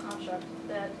psychological construct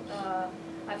that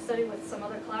I've studied with some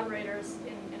other collaborators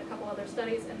in a couple other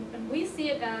studies, and we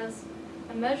see it as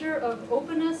a measure of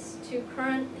openness to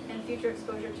current and future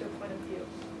exposure to a point of view.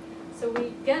 So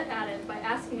we get at it by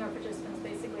asking our participants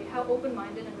basically, how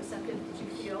open-minded and receptive did you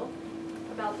feel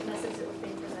about the message that was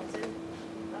being presented?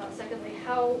 Secondly,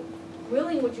 how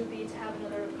willing would you be to have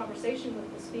another conversation with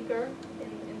the speaker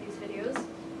in these videos,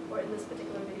 or in this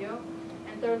particular video?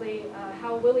 And thirdly,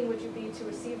 how willing would you be to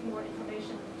receive more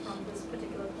information from this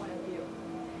particular point of view?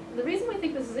 And the reason we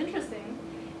think this is interesting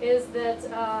is that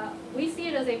we see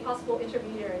it as a possible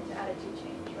intermediary to attitude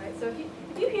change, right? So if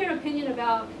you hear an opinion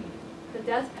about the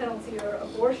death penalty or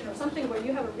abortion or something where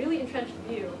you have a really entrenched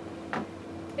view,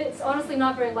 it's honestly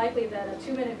not very likely that a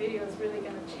 2-minute video is really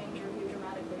going to change your view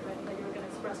dramatically, right? That you're going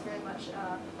to express very much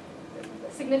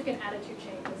significant attitude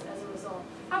change as a result.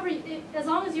 However, as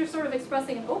long as you're sort of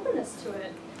expressing an openness to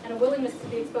it and a willingness to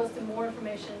be exposed to more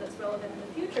information that's relevant in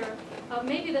the future,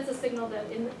 maybe that's a signal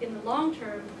that in the long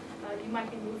term, you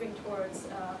might be moving towards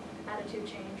attitude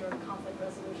change or conflict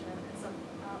resolution and some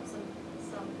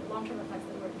long-term effects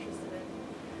that we're interested in.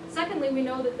 Secondly, we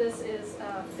know that this is,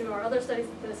 through our other studies,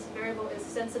 that this variable is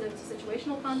sensitive to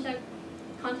situational context.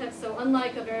 So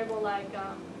unlike a variable like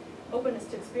openness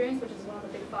to experience, which is one of the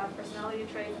big 5 personality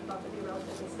traits and thought to be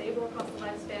relatively stable across the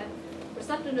lifespan,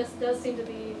 receptiveness does seem to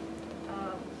be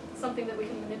something that we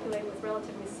can manipulate with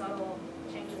relatively subtle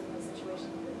changes in the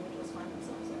situation that individuals find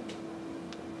themselves in.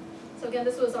 So again,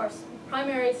 this was our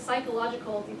primary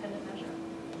psychological dependent measure.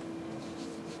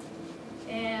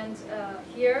 And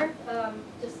here, okay,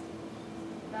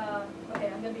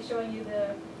 I'm going to be showing you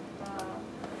the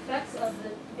effects of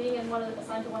being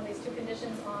assigned to one of these 2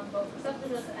 conditions on both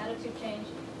receptiveness and attitude change.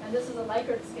 And this is a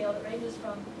Likert scale that ranges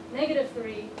from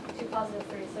 -3 to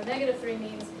 +3. So -3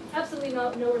 means absolutely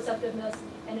no receptiveness,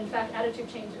 and in fact, attitude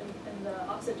change in the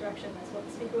opposite direction. That's what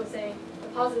the speaker was saying. The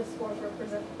positive scores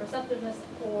represent receptiveness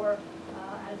or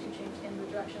attitude change in the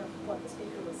direction of what the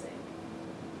speaker was saying.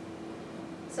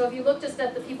 So if you look just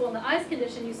at the people in the eyes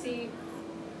condition, you see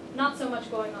not so much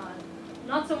going on.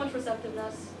 Not so much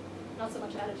receptiveness, not so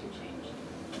much attitude change.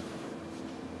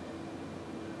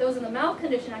 Those in the mouth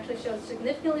condition actually show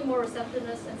significantly more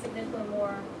receptiveness and significantly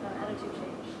more attitude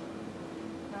change.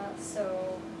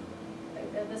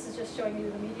 This is just showing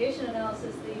you the mediation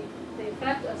analysis. The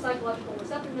effect of psychological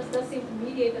receptiveness does seem to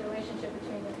mediate the relationship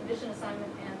between the condition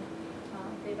assignment and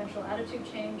the eventual attitude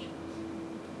change.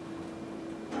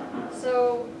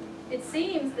 So it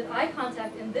seems that eye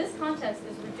contact in this context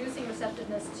is reducing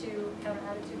receptiveness to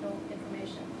counter-attitudinal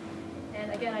information.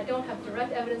 And again, I don't have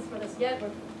direct evidence for this yet. We're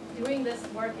doing this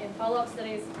work in follow-up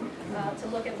studies to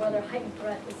look at whether heightened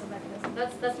threat is a mechanism.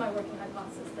 That's my working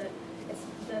hypothesis, that it's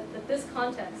that this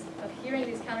context of hearing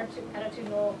these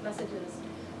counter-attitudinal messages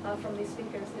from these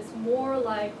speakers is more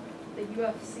like the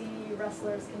UFC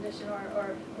wrestler's condition,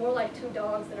 or more like two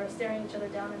dogs that are staring each other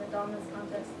down in a dominance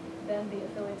context than the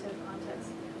affiliative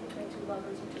context between two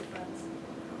lovers or two friends.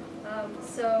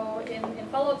 So in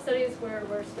follow-up studies where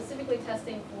we're specifically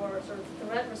testing for sort of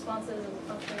threat responses as a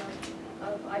function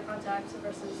of eye contact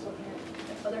versus looking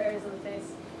at other areas of the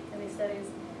face in these studies,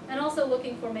 and also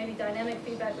looking for maybe dynamic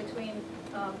feedback between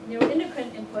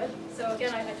neuroendocrine input. So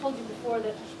again, I told you before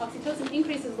that oxytocin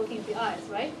increases looking at the eyes,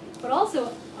 right? But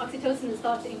also oxytocin is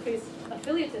thought to increase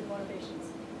affiliative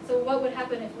motivations. So what would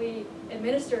happen if we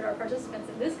administered our participants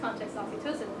in this context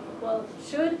oxytocin? Well,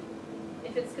 should,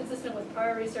 if it's consistent with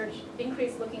prior research,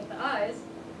 increase looking at the eyes,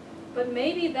 but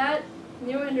maybe that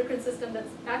neuroendocrine system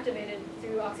that's activated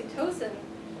through oxytocin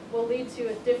will lead to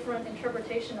a different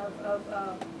interpretation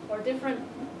or different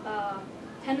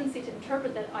tendency to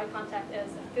interpret that eye contact as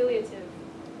affiliative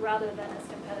rather than as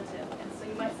competitive. And so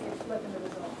you might see a flip in the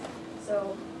results.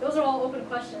 So those are all open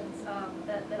questions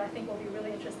that I think will be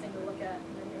really interesting to look at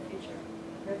in the near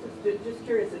future. Just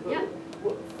curious, Yeah.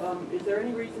 Is there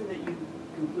any reason that you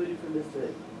concluded from this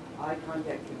that eye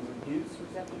contact can reduce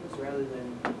receptiveness rather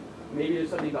than maybe there's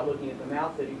something about looking at the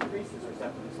mouth that increases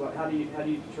receptiveness? How do you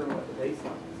determine what the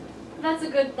baseline is? That's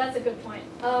a good point.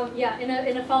 Yeah,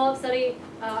 in a follow-up study,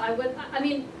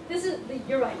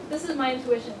 you're right. This is my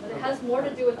intuition, but it has more to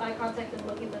do with eye contact than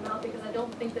looking at the mouth, because I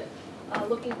don't think that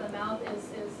looking at the mouth is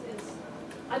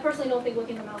I personally don't think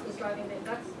looking at the mouth is driving the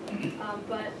effects.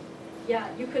 But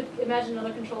yeah, you could imagine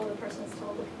another control of the person is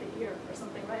told look at the ear or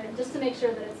something, right? And just to make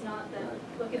sure that it's not that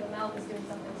looking at the mouth is doing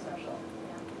something special.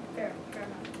 Yeah, fair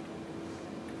enough.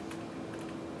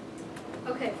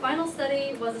 Okay, final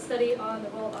study was a study on the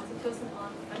role of oxytocin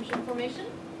on friendship formation.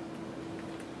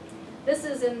 This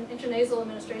is an intranasal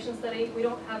administration study. We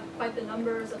don't have quite the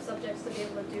numbers of subjects to be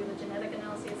able to do the genetic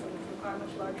analyses, which require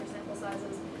much larger sample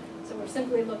sizes. So we're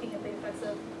simply looking at the effects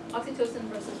of oxytocin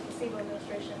versus placebo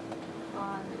administration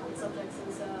on subjects'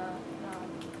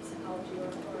 psychology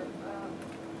or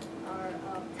our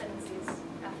tendencies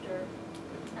after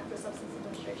substance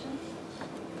administration.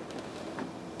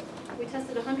 We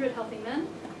tested 100 healthy men,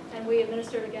 and we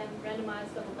administered, again,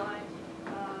 randomized, double-blind,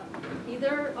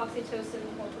 either oxytocin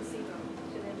or placebo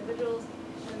to the individuals.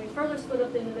 And we further split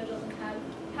up the individuals and had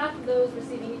half of those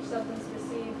receiving each substance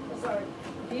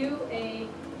view a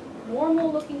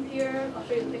normal-looking peer. I'll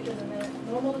show you the pictures in a minute.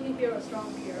 Normal-looking peer or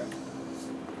strong peer.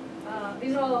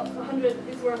 These were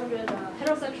 100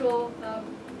 heterosexual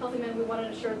healthy men. We wanted to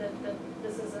ensure that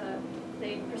this is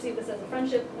they perceive this as a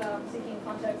friendship-seeking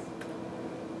context.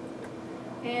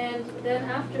 And then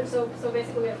after, so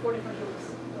basically we had 4 different groups,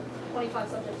 25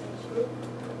 subjects in each group.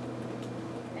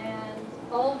 And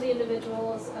all of the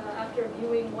individuals, after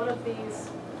viewing one of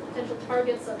these potential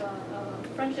targets of a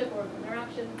friendship or an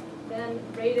interaction, then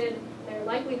rated their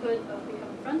likelihood of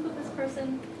becoming friends with this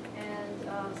person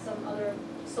and some other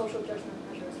social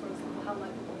judgment measures. For example, how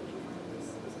likable would you find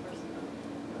this person?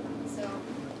 So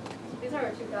these are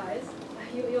our 2 guys.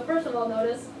 You'll first of all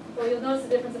notice, you'll notice the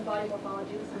difference in body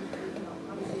morphology. This is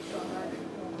obviously strong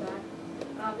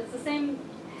guy. It's the same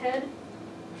head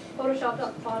photoshopped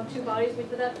up on 2 bodies. We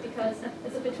did that because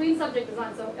it's a between subject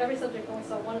design, so every subject only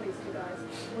saw one of these 2 guys.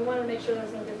 And we wanted to make sure there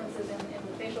was no differences in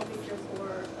the facial features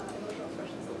or emotional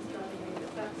expressions that was driving any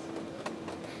effects.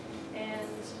 And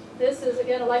this is,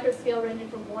 again, a Likert scale ranging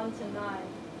from 1 to 9,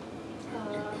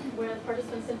 where the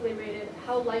participants simply rated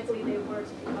how likely they were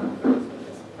to become friends with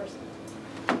this person.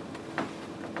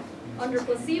 Under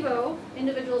placebo,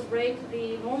 individuals ranked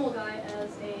the normal guy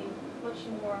as a much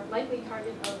more likely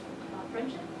target of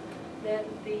friendship than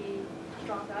the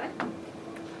strong guy.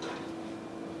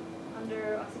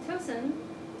 Under oxytocin,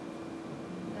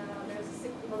 there's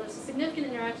a significant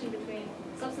interaction between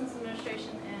substance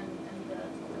administration and the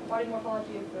body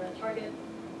morphology of the target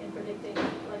in predicting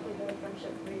likelihood of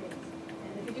friendship ratings.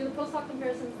 And if you do the post hoc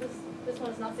comparisons, this one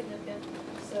is not significant.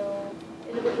 So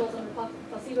individuals under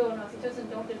placebo and oxytocin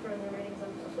don't differ in their ratings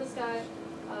of this guy.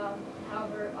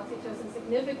 However, oxytocin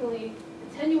significantly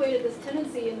attenuated this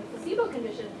tendency in the placebo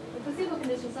condition. The placebo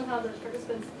condition, somehow the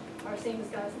participants are seeing this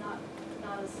guy as not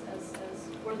as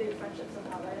worthy of friendship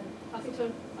somehow, right? And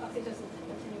oxytocin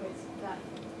attenuates that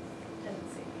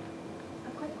tendency.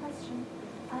 A quick question.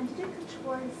 Did you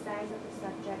control the size of the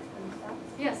subjects themselves?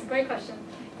 Yes, great question.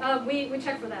 We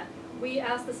checked for that. We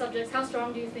asked the subjects, how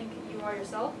strong do you think you are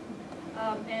yourself?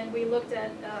 And we looked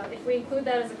at, if we include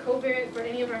that as a covariate for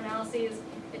any of our analyses,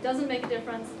 it doesn't make a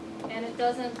difference. And it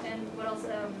doesn't, and what else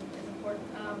is important?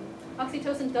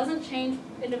 Oxytocin doesn't change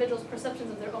individuals'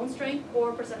 perceptions of their own strength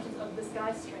or perceptions of this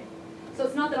guy's strength. So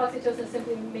it's not that oxytocin is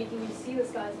simply making you see this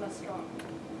guy as less strong.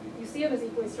 You see him as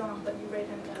equally strong, but you rate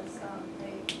him as a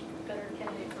better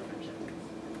candidate for friendship.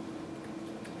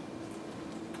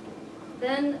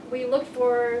 Then we looked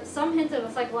for some hint of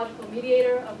a psychological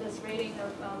mediator of this rating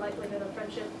of likelihood of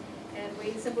friendship, and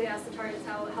we simply asked the targets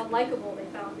how likable they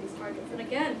found these targets. And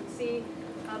again, you see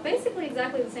basically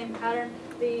exactly the same pattern.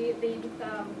 The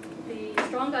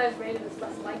strong guy is rated as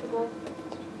less likable,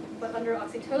 but under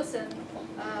oxytocin,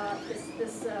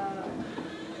 he's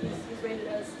rated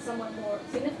as somewhat more,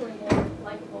 significantly more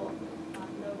likable.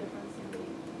 No difference in the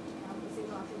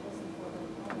placebo oxytocin for the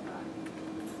normal guy.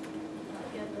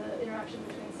 Again, the interaction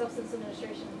between substance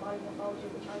administration and body morphology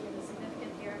of the target is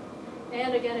significant here.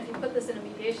 And again, if you put this in a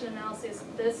mediation analysis,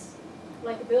 this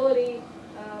likability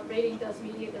rating does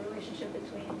mediate the relationship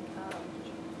between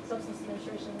substance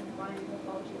administration and body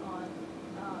morphology on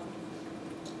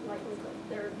likelihood.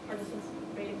 There are participants'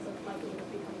 ratings of likelihood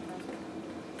of becoming friends with them.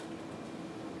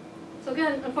 So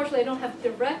again, unfortunately, I don't have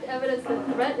direct evidence that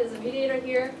threat is a mediator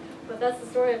here, but that's the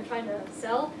story I'm trying to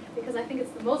sell, because I think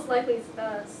it's the most likely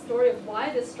story of why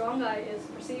this strong guy is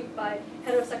perceived by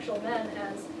heterosexual men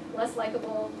as less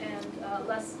likable and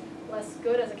less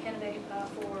good as a candidate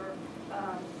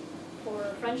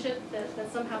for friendship,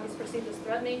 that somehow he's perceived as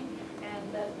threatening,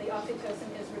 and that the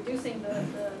oxytocin is reducing the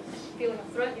feeling of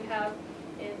threat you have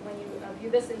when you view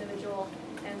this individual,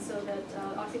 and so that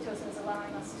oxytocin is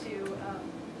allowing us to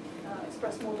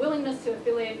express more willingness to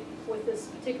affiliate with this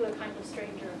particular kind of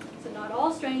stranger. So not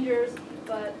all strangers,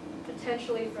 but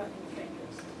potentially threatening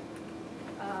strangers.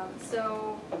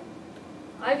 So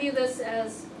I view this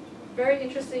as very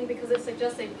interesting because it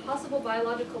suggests a possible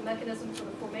biological mechanism for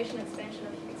the formation and expansion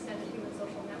of extended human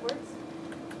social networks.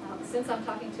 Since I'm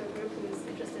talking to a group who is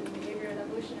interested in behavior and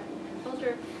evolution and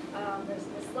culture, there's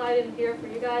this slide in here for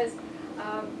you guys.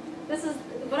 This is,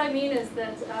 what I mean is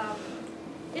that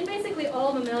in basically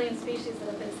all mammalian species that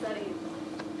have been studied,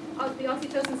 the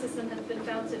oxytocin system has been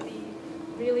found to be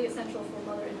really essential for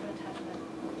mother-infant attachment.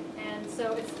 And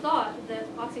so it's thought that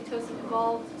oxytocin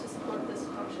evolved to support this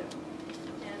function.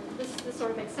 And this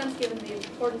sort of makes sense given the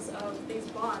importance of these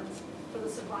bonds for the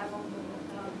survival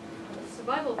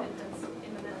of infants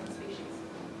in mammalian species.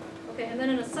 Okay, and then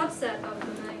in a subset of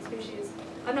mammalian species,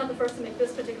 I'm not the first to make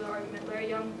this particular argument. Larry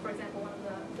Young, for example, one of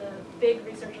the big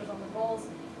researchers on the voles,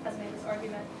 has made this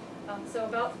argument. So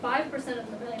about 5% of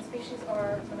mammalian species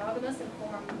are monogamous and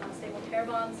form stable pair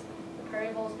bonds, the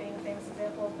prairie voles being a famous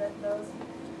example of those.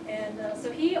 And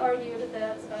so he argued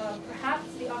that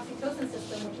perhaps the oxytocin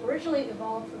system, which originally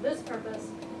evolved for this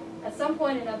purpose, at some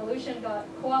point in evolution got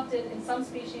co-opted in some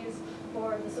species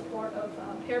for the support of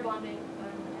pair bonding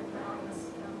and monogamous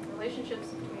relationships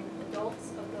between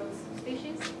adults of those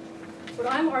species. What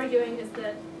I'm arguing is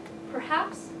that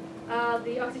perhaps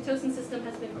the oxytocin system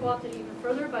has been co-opted even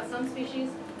further by some species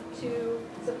to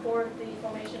support the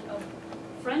formation of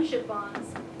friendship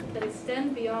bonds that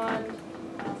extend beyond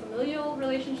familial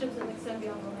relationships and extend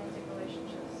beyond romantic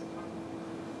relationships.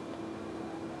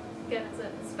 Again, it's a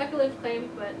speculative claim,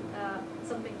 but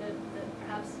something that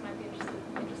perhaps might be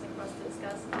interesting for us to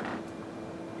discuss.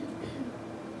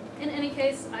 In any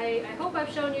case, I hope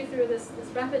I've shown you through this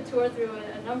rapid tour through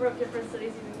a number of different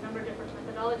studies using a number of different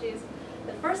methodologies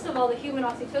that first of all, the human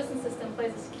oxytocin system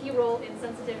plays a key role in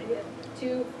sensitivity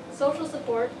to social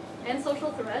support and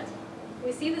social threat.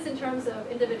 We see this in terms of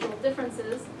individual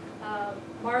differences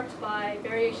marked by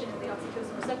variation in the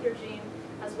oxytocin receptor gene,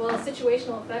 as well as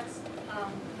situational effects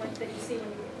that you see when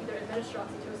you either administer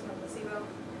oxytocin or placebo.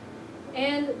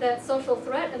 And that social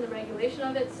threat and the regulation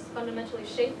of it fundamentally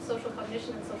shape social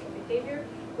cognition and social behavior.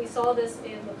 We saw this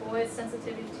in the boys'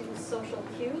 sensitivity to social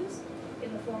cues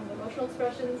in the form of emotional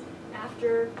expressions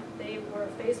after they were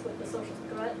faced with the social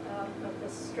threat of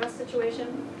this stress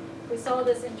situation. We saw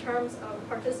this in terms of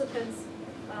participants'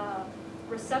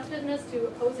 receptiveness to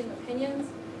opposing opinions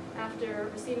after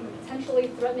receiving a potentially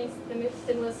threatening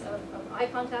stimulus of eye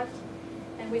contact.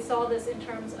 And we saw this in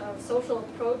terms of social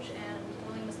approach and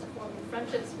willingness to form new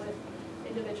friendships with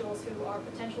individuals who are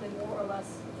potentially more or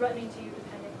less threatening to you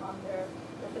depending on their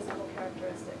physical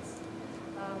characteristics.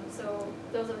 So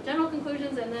those are the general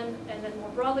conclusions, and then more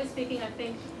broadly speaking, I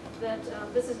think that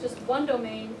this is just one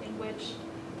domain in which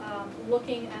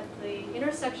looking at the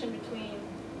intersection between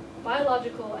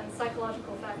biological and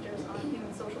psychological factors on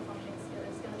human social functions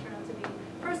is going to turn out to be,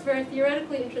 first, very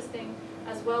theoretically interesting,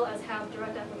 as well as have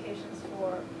direct applications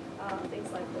for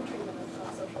things like the treatment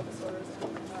of social disorders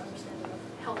and our understanding of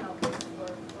health outcomes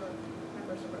for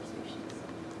members of our species.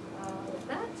 With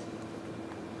that,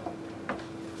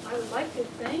 I would like to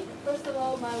thank, first of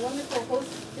all, my wonderful host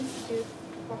institute,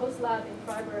 or host lab in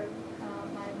Freiburg,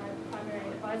 my primary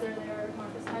advisor there,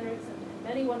 Marcus Heinrichs, and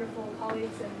many wonderful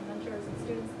colleagues and mentors and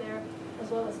students there,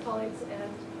 as well as colleagues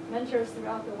and mentors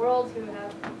throughout the world who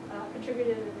have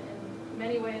contributed in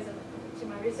many ways to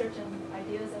my research and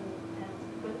ideas,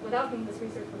 and without whom this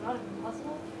research would not have been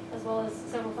possible, as well as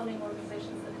several funding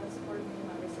organizations that have supported me in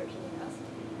my research in the past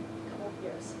couple of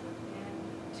years. And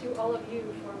to all of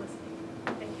you for listening,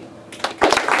 thank you.